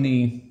want, when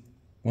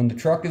the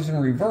truck is in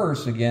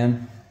reverse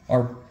again,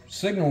 our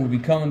signal will be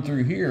coming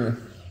through here.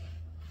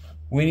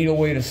 We need a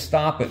way to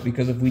stop it,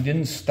 because if we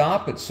didn't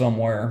stop it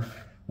somewhere,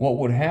 what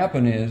would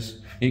happen is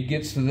it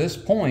gets to this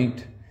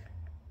point,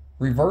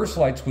 reverse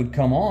lights would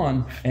come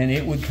on and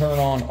it would turn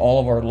on all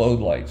of our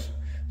load lights.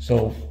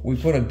 So we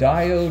put a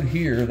diode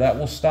here that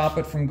will stop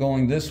it from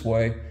going this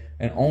way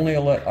and only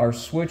let our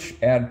switch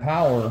add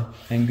power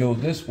and go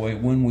this way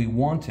when we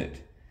want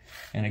it.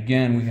 And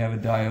again, we have a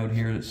diode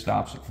here that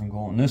stops it from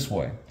going this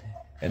way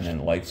and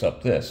then lights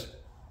up this.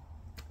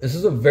 This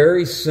is a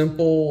very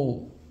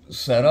simple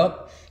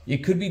setup.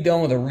 It could be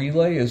done with a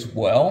relay as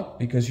well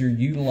because you're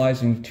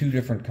utilizing two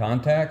different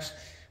contacts,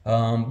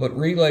 but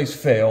relays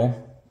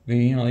fail.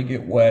 You know, they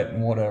get wet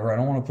and whatever. I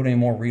don't want to put any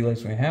more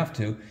relays than we have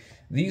to.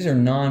 These are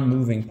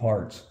non-moving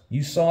parts.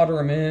 You solder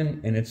them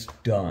in and it's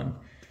done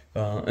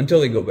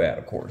until they go bad,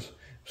 of course.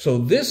 So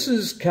this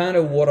is kind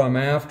of what I'm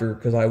after,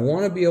 because I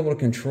want to be able to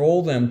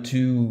control them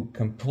two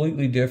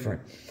completely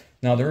different.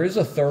 Now there is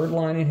a third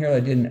line in here that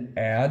I didn't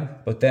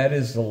add, but that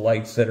is the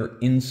lights that are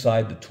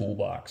inside the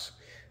toolbox.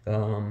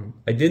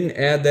 I didn't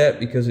add that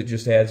because it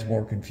just adds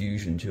more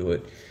confusion to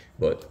it,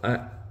 but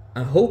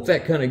I hope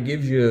that kind of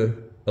gives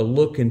you a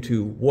look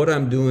into what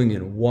I'm doing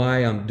and why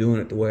I'm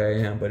doing it the way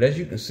I am. But as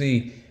you can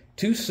see,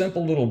 two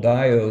simple little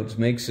diodes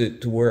makes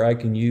it to where I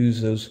can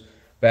use those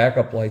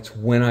backup lights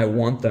when I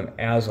want them,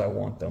 as I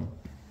want them.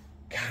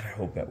 God, I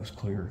hope that was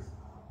clear.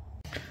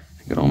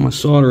 I got all my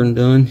soldering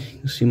done. You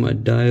can see my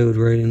diode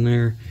right in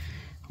there.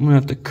 I'm gonna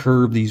have to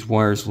curve these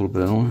wires a little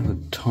bit. I don't have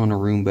a ton of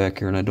room back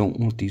here and I don't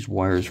want these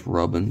wires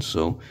rubbing,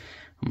 so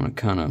I'm gonna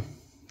kind of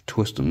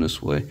twist them this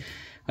way.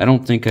 I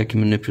don't think I can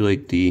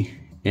manipulate the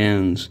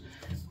ends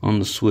on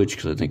the switch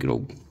because I think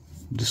it'll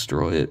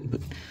destroy it,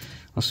 but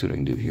I'll see what I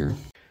can do here.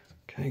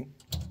 Okay,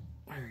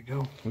 there we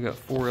go. We got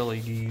 4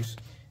 LEDs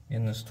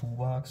in this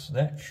toolbox.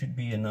 That should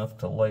be enough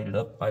to light it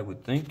up, I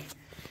would think.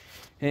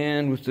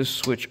 And with this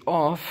switch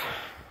off,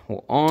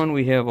 well, on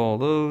we have all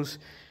those,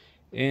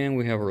 and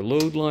we have our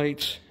load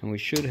lights, and we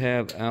should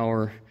have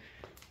our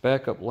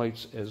backup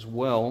lights as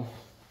well.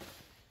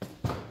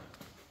 Let's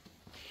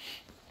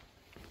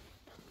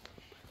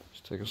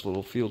take us a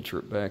little field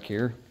trip back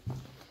here.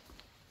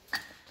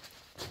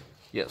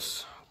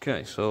 Yes.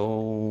 Okay,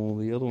 so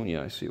the other one,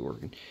 yeah, I see it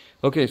working.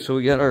 Okay, so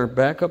we got our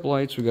backup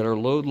lights, we got our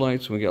load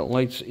lights, and we got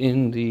lights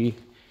in the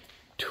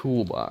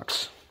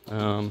toolbox.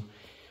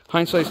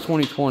 hindsight's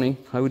 20/20.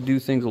 I would do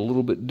things a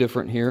little bit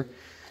different here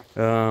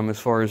as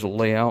far as the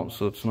layout,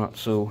 so it's not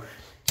so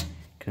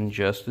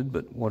congested,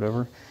 but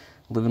whatever.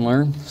 Live and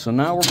learn. So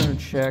now we're going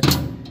to check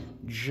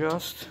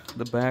just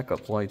the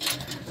backup lights.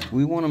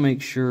 We want to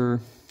make sure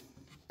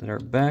that our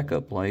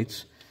backup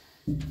lights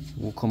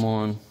will come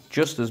on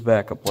just as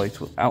backup lights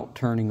without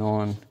turning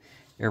on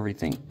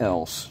everything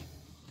else.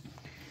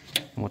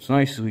 And what's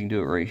nice is we can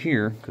do it right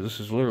here, because this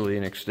is literally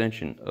an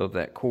extension of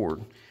that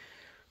cord.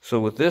 So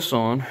with this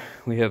on,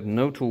 we have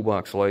no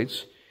toolbox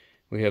lights,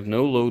 we have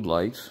no load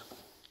lights.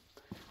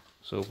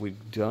 So if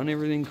we've done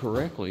everything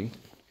correctly,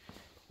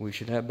 we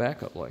should have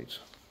backup lights.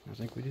 I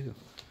think we do.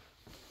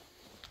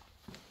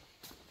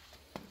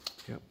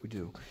 Yep, we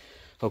do.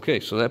 Okay,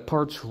 so that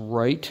part's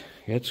right.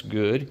 That's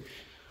good.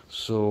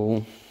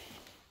 So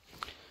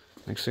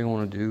next thing I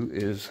want to do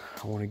is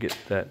I want to get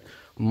that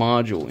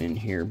module in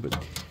here,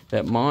 but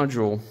that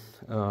module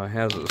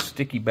has a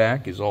sticky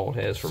back, is all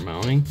it has for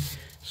mounting.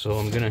 So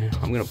I'm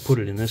gonna put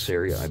it in this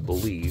area, I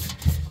believe.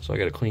 So I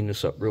got to clean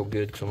this up real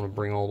good, because I'm gonna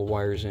bring all the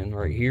wires in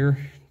right here,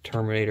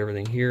 terminate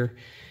everything here.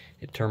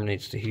 It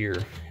terminates to here,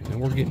 and then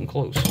we're getting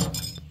close.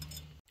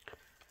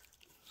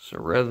 So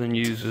rather than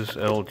use this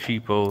El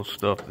Cheapo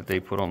stuff that they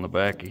put on the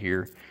back of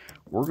here,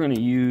 we're going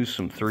to use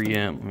some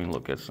 3M. I mean,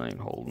 look, that thing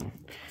holding.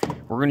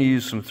 We're going to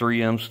use some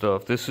 3M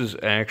stuff. This is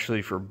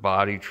actually for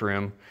body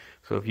trim.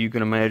 So if you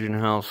can imagine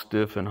how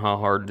stiff and how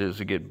hard it is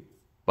to get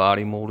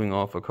body molding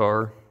off a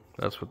car,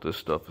 that's what this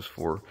stuff is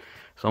for.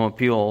 So I'm going to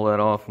peel all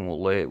that off and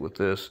we'll lay it with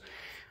this.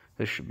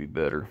 This should be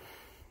better.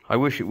 I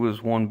wish it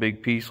was one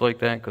big piece like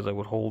that, because I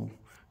would hold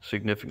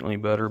significantly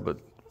better, but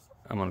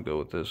I'm going to go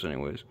with this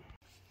anyways.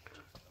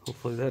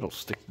 Hopefully that'll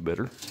stick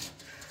better.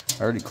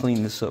 I already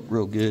cleaned this up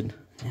real good.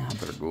 Yeah, I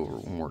better go over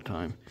it one more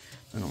time,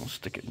 and I'll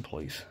stick it in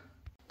place.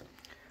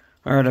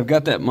 Alright, I've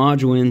got that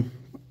module in.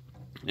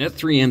 That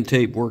 3M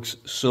tape works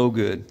so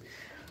good.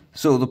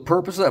 So the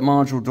purpose of that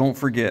module, don't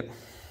forget,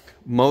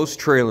 most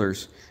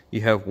trailers,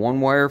 you have one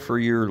wire for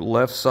your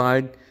left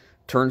side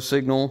turn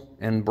signal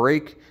and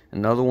brake,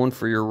 another one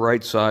for your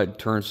right side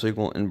turn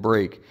signal and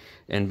brake.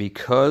 And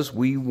because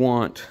we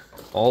want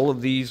all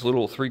of these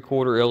little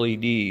 3/4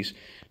 LEDs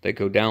that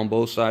go down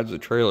both sides of the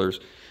trailers,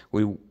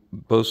 we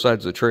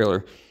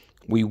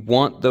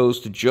want those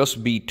to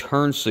just be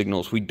turn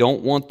signals. We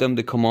don't want them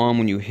to come on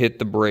when you hit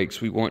the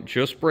brakes. We want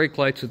just brake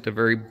lights at the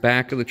very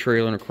back of the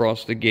trailer and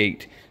across the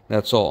gate.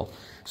 That's all.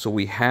 So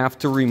we have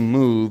to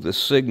remove the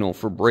signal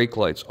for brake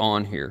lights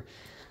on here.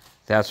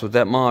 That's what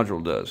that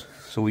module does.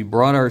 So we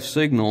brought our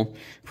signal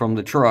from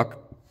the truck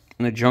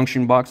in the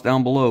junction box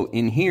down below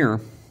in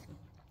here,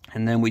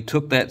 and then we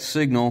took that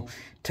signal,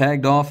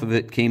 tagged off of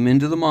it, came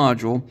into the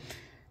module.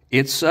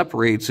 It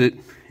separates it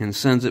and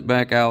sends it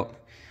back out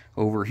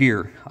over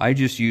here. I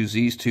just use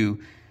these two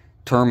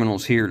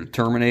terminals here to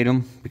terminate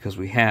them because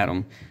we had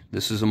them.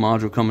 This is a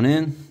module coming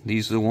in.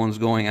 These are the ones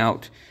going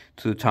out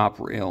to the top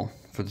rail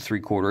for the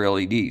 3/4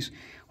 LEDs.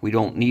 We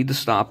don't need the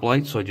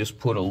stoplight, so I just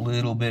put a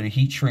little bit of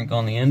heat shrink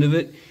on the end of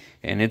it,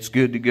 and it's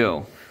good to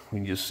go.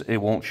 It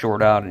won't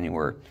short out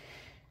anywhere.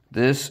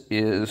 This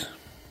is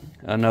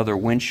another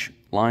winch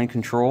line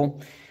control.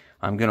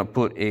 I'm going to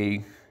put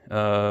a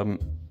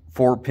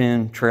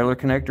 4-pin trailer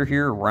connector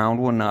here, a round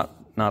one,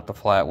 not the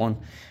flat one.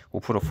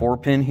 We'll put a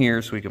 4-pin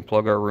here so we can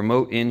plug our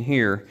remote in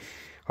here.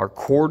 Our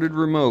corded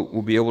remote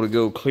will be able to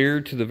go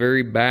clear to the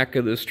very back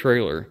of this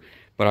trailer,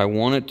 but I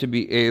want it to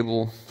be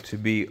able to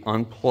be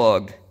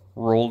unplugged,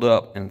 rolled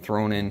up, and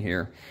thrown in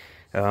here.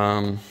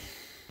 That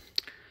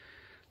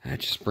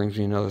just brings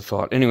me another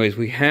thought. Anyways,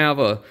 we have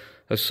a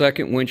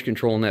second winch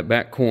control in that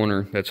back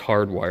corner that's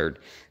hardwired.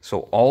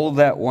 So all of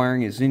that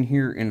wiring is in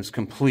here and it's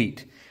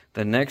complete.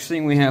 The next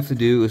thing we have to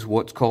do is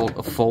what's called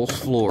a false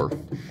floor.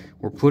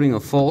 We're putting a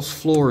false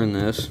floor in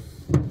this.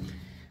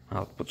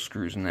 I'll put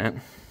screws in that.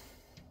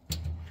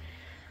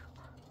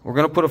 We're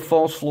going to put a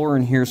false floor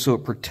in here so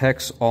it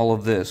protects all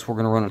of this. We're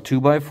going to run a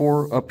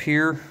 2x4 up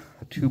here,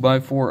 a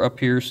 2x4 up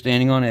here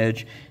standing on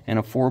edge, and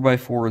a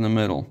 4x4 in the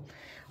middle.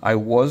 I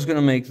was going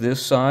to make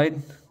this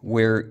side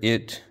where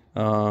it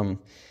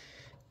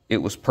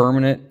was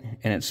permanent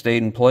and it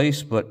stayed in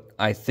place, but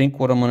I think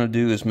what I'm going to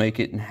do is make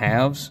it in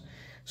halves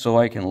so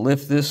I can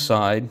lift this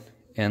side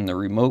and the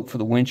remote for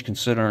the winch can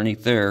sit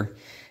underneath there,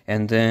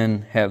 and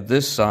then have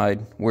this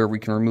side where we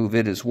can remove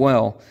it as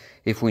well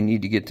if we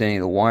need to get to any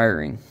of the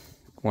wiring.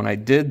 When I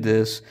did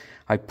this,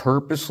 I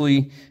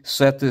purposely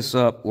set this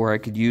up where I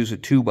could use a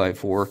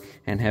 2x4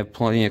 and have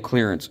plenty of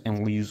clearance, and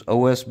we'll use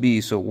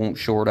OSB so it won't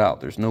short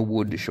out. There's no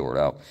wood to short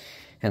out.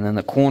 And then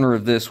the corner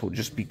of this will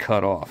just be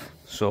cut off.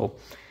 So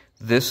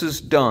this is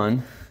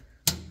done.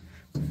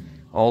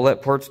 All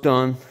that part's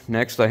done.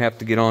 Next I have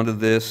to get onto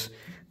this.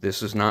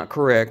 This is not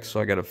correct, so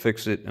I got to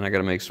fix it and I got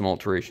to make some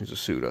alterations to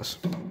suit us.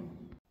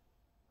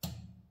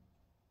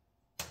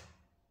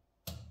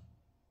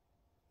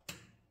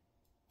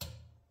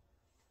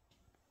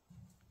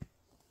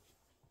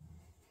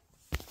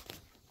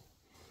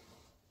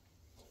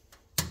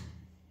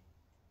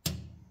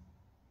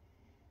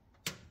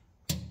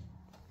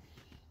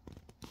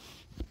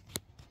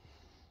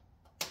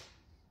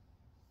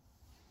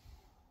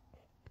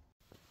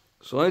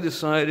 So I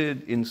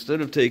decided,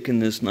 instead of taking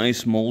this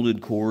nice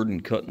molded cord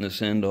and cutting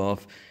this end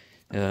off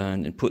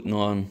and putting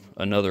on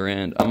another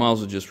end, I might as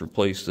well just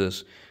replace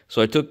this.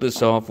 So I took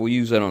this off. We'll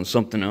use that on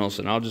something else,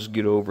 and I'll just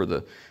get over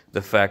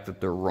the fact that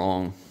they're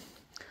wrong.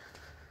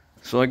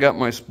 So I got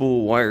my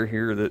spool wire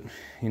here that,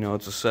 you know,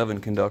 it's a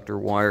 7-conductor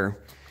wire,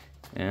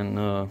 and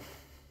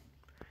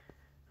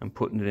I'm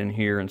putting it in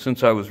here. And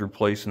since I was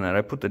replacing that,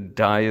 I put the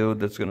diode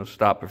that's going to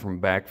stop it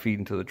from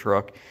backfeeding to the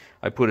truck.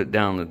 I put it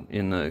down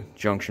in the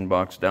junction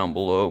box down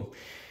below.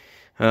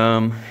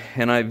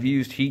 And I've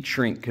used heat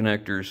shrink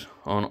connectors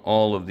on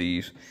all of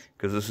these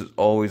because this is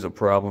always a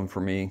problem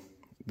for me.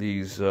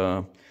 These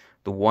the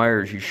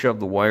wires, you shove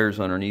the wires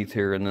underneath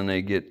here, and then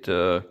they get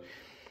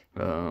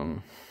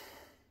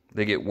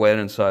wet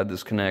inside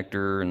this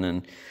connector, and then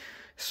it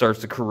starts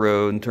to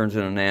corrode and turns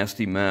into a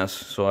nasty mess.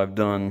 So I've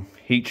done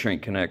heat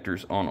shrink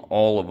connectors on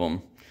all of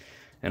them,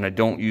 and I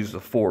don't use the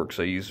forks.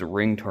 I use the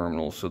ring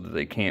terminals so that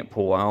they can't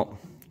pull out.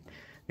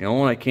 The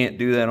only one I can't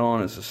do that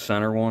on is the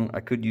center one.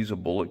 I could use a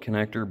bullet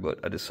connector, but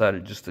I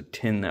decided just to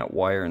tin that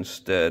wire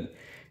instead,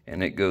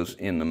 and it goes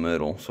in the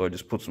middle. So I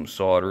just put some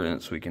solder in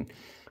it so we can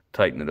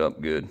tighten it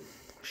up good.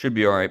 Should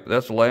be all right, but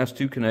that's the last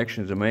 2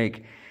 connections to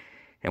make,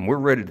 and we're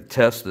ready to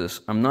test this.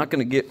 I'm not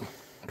going to get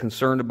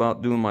concerned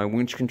about doing my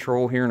winch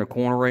control here in the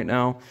corner right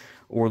now,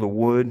 or the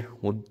wood.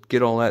 We'll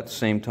get all that at the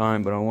same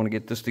time, but I want to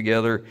get this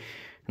together,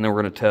 and then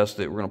we're going to test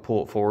it. We're going to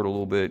pull it forward a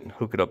little bit,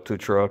 hook it up to a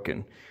truck,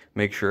 and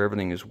make sure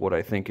everything is what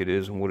I think it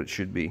is and what it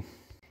should be.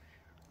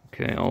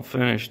 Okay, all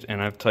finished, and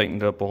I've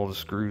tightened up all the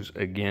screws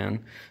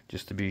again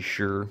just to be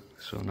sure.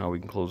 So now we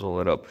can close all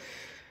that up.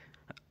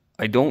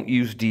 I don't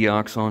use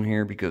deox on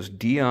here because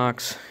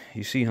deox,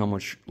 you see how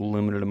much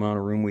limited amount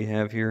of room we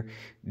have here?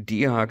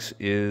 Deox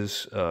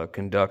is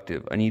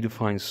conductive. I need to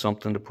find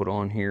something to put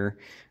on here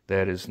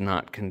that is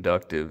not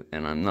conductive,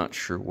 and I'm not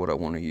sure what I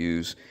want to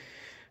use.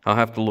 I'll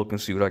have to look and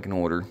see what I can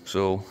order.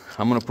 So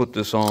I'm going to put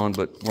this on,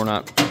 but we're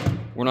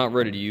not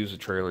ready to use the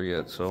trailer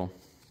yet, so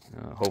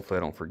hopefully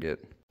I don't forget.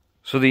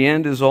 So the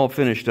end is all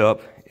finished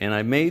up, and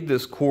I made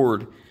this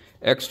cord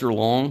extra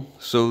long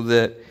so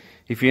that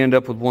if you end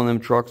up with one of them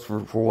trucks for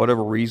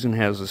whatever reason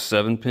has a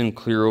 7-pin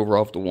clear over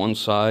off to one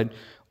side,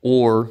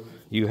 or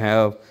you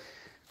have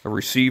a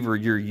receiver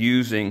you're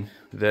using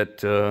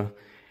that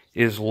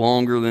is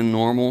longer than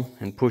normal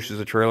and pushes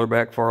the trailer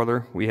back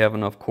farther, we have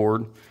enough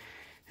cord.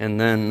 And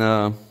then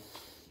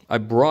I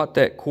brought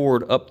that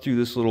cord up through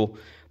this little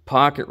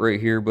pocket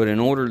right here, but in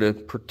order to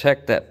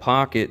protect that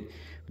pocket,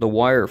 the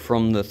wire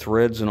from the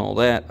threads and all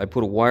that, I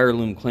put a wire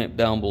loom clamp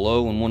down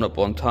below and one up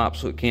on top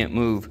so it can't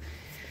move.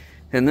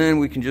 And then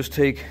we can just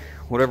take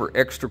whatever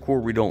extra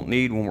cord we don't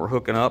need when we're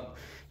hooking up,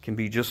 can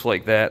be just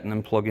like that, and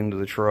then plug into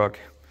the truck.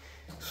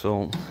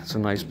 So it's a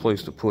nice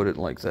place to put it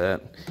like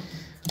that.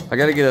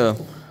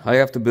 I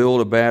have to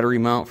build a battery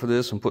mount for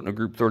this. I'm putting a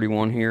Group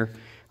 31 here.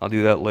 I'll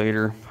do that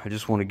later. I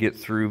just want to get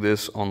through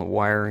this on the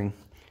wiring.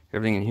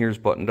 Everything in here is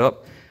buttoned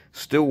up.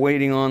 Still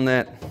waiting on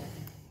that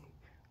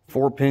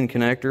 4-pin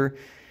connector.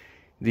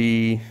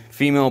 The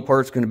female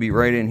part's going to be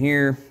right in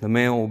here. The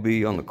male will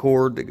be on the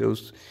cord that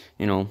goes,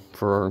 you know,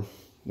 for our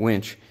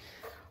winch.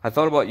 I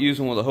thought about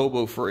using one of the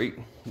Hobo Freight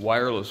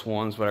wireless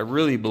ones, but I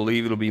really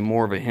believe it'll be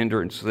more of a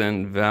hindrance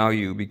than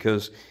value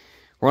because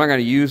we're not going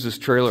to use this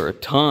trailer a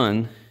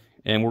ton,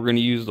 and we're going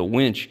to use the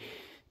winch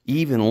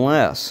even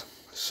less.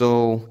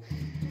 So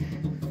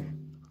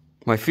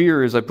my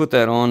fear is I put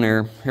that on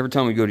there, every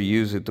time we go to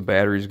use it, the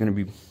battery is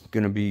going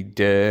to be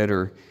dead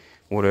or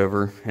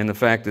whatever, and the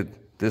fact that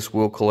this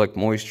will collect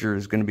moisture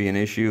is going to be an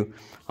issue.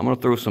 I'm going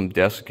to throw some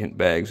desiccant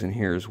bags in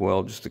here as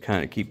well, just to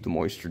kind of keep the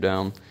moisture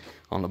down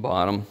on the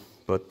bottom.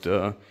 But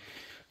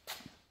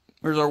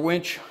there's our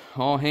winch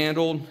all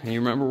handled, and you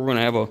remember we're going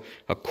to have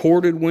a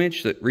corded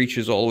winch that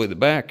reaches all the way to the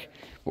back,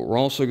 but we're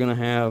also going to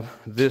have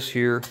this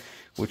here,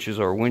 which is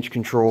our winch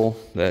control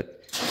that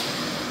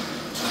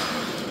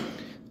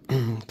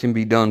can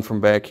be done from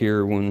back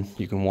here when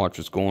you can watch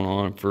what's going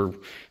on. For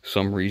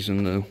some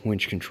reason the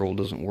winch control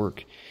doesn't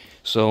work.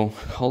 So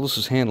all this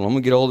is handled. I'm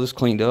gonna get all this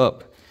cleaned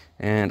up,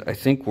 and I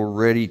think we're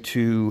ready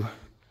to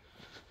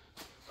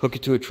hook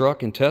it to a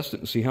truck and test it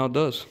and see how it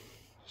does.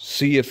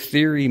 See if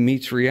theory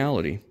meets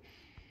reality.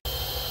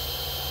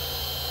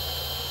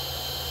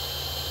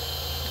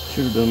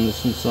 Should have done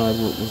this inside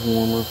where it was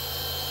warmer.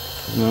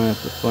 Now I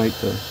have to fight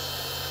the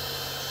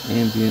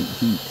ambient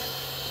heat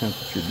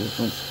temperature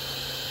difference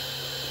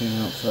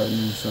between outside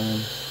and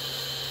inside.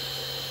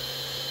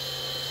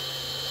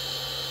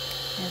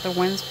 Yeah, the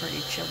wind's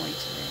pretty chilly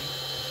today.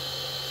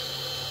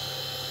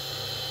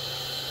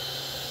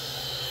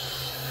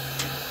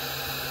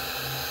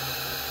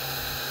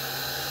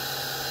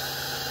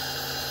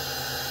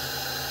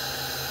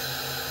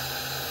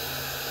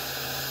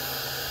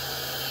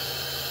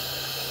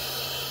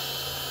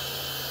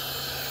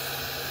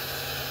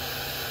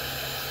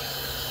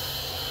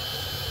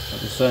 I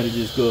decided to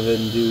just go ahead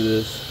and do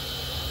this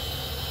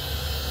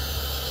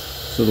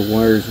so the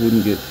wires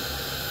wouldn't get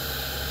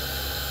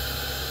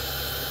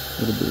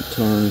a little bit of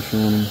tarnish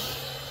on them.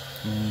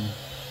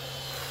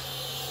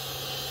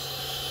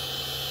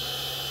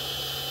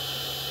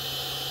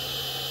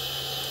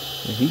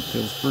 The heat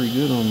feels pretty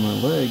good on my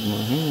leg, my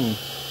hand.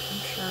 I'm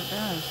sure it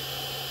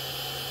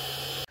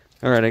does.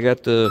 Alright, I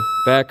got the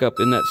backup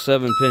in that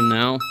 7-pin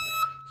now.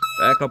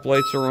 Backup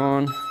lights are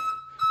on.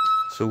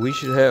 So we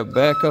should have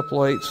backup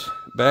lights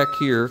back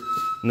here.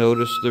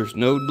 Notice there's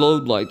no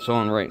load lights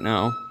on right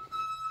now.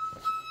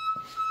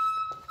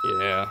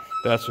 Yeah,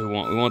 that's what we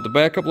want. We want the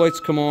backup lights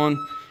to come on.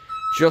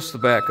 Just the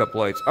backup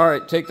lights.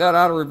 Alright, take that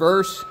out of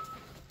reverse.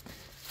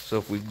 So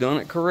if we've done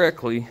it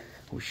correctly,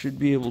 we should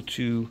be able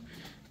to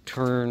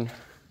turn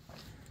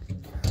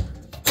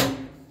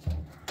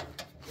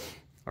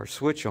our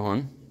switch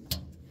on.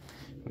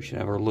 We should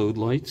have our load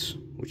lights,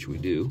 which we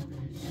do.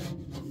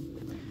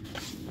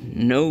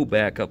 No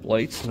backup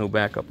lights, no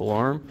backup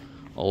alarm.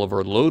 All of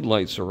our load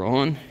lights are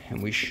on,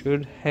 and we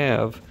should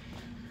have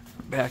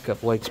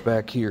backup lights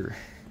back here.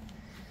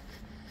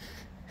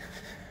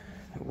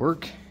 It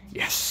work?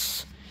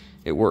 Yes,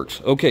 it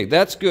works. Okay,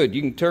 that's good.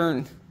 You can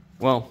turn,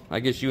 well, I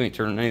guess you ain't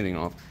turning anything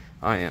off.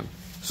 I am.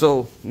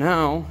 So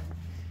now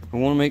we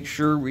want to make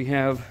sure we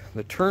have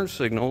the turn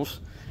signals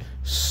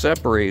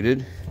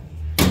separated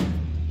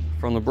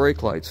from the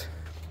brake lights.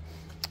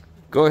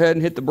 Go ahead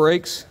and hit the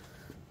brakes.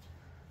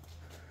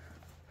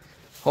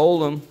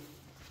 Hold them.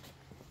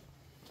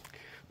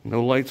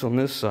 No lights on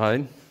this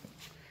side.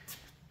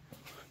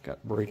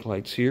 Got brake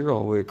lights here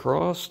all the way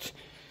across.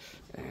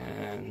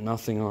 And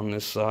nothing on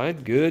this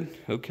side. Good.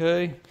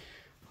 Okay.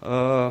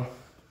 Let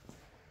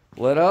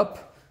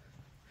up.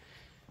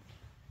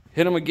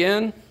 Hit them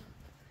again.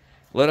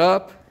 Let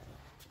up.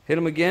 Hit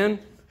them again.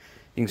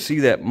 You can see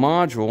that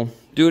module.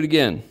 Do it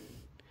again.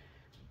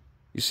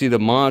 You see the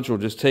module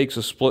just takes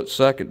a split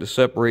second to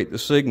separate the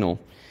signal.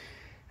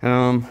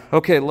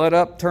 Okay, let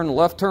up, turn the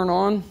left turn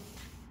on.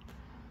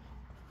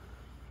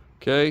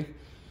 Okay,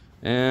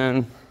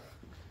 and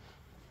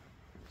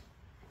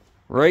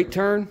right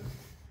turn.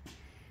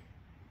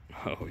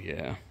 Oh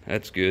yeah,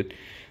 that's good.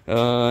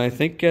 I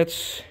think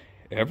that's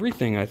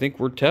everything. I think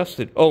we're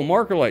tested. Oh,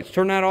 marker lights,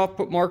 turn that off,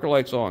 put marker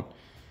lights on.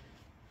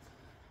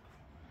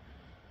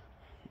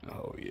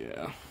 Oh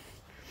yeah,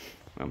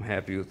 I'm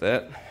happy with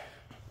that.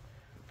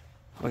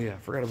 Oh yeah, I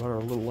forgot about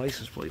our little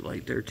license plate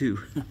light there too.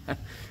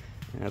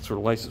 That's where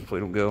the license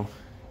plate will go.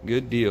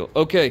 Good deal.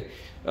 Okay,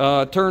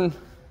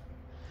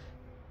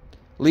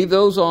 leave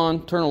those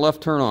on, turn the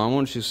left turn on. I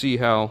want you to see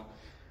how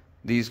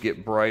these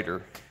get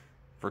brighter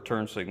for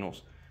turn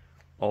signals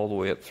all the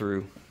way up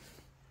through.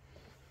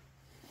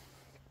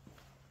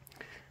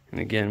 And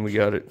again, we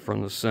got it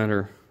from the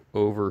center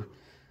over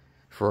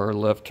for our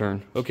left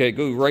turn. Okay,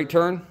 go right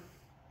turn.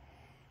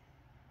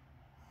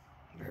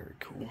 Very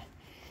cool.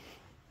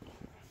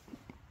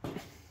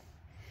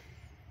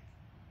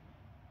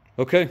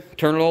 Okay,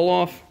 turn it all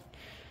off.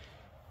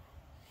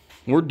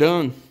 We're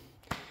done.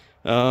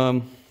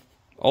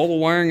 All the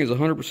wiring is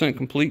 100%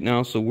 complete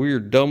now, so we're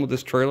done with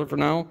this trailer for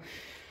now.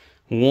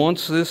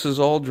 Once this is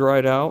all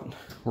dried out,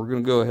 we're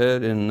going to go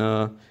ahead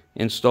and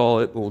install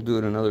it. We'll do it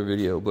in another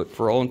video. But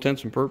for all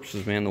intents and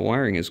purposes, man, the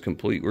wiring is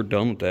complete. We're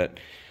done with that.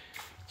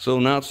 So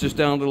now it's just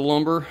down to the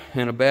lumber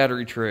and a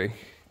battery tray.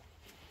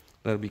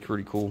 That'd be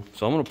pretty cool.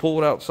 So I'm going to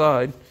pull it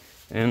outside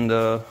and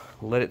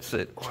let it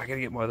sit. Oh, I got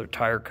to get my other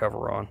tire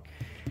cover on.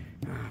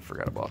 I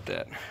forgot about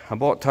that. I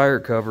bought tire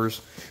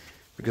covers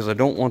because I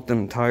don't want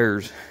them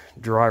tires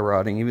dry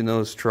rotting, even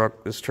though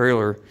this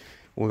trailer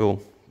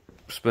will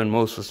spend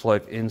most of its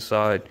life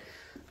inside.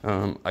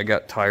 I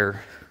got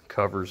tire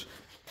covers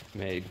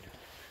made.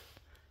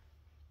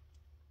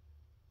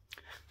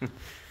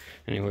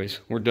 Anyways,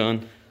 we're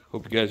done.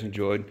 Hope you guys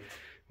enjoyed.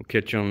 We'll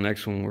catch you on the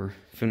next one. We're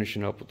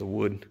finishing up with the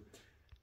wood.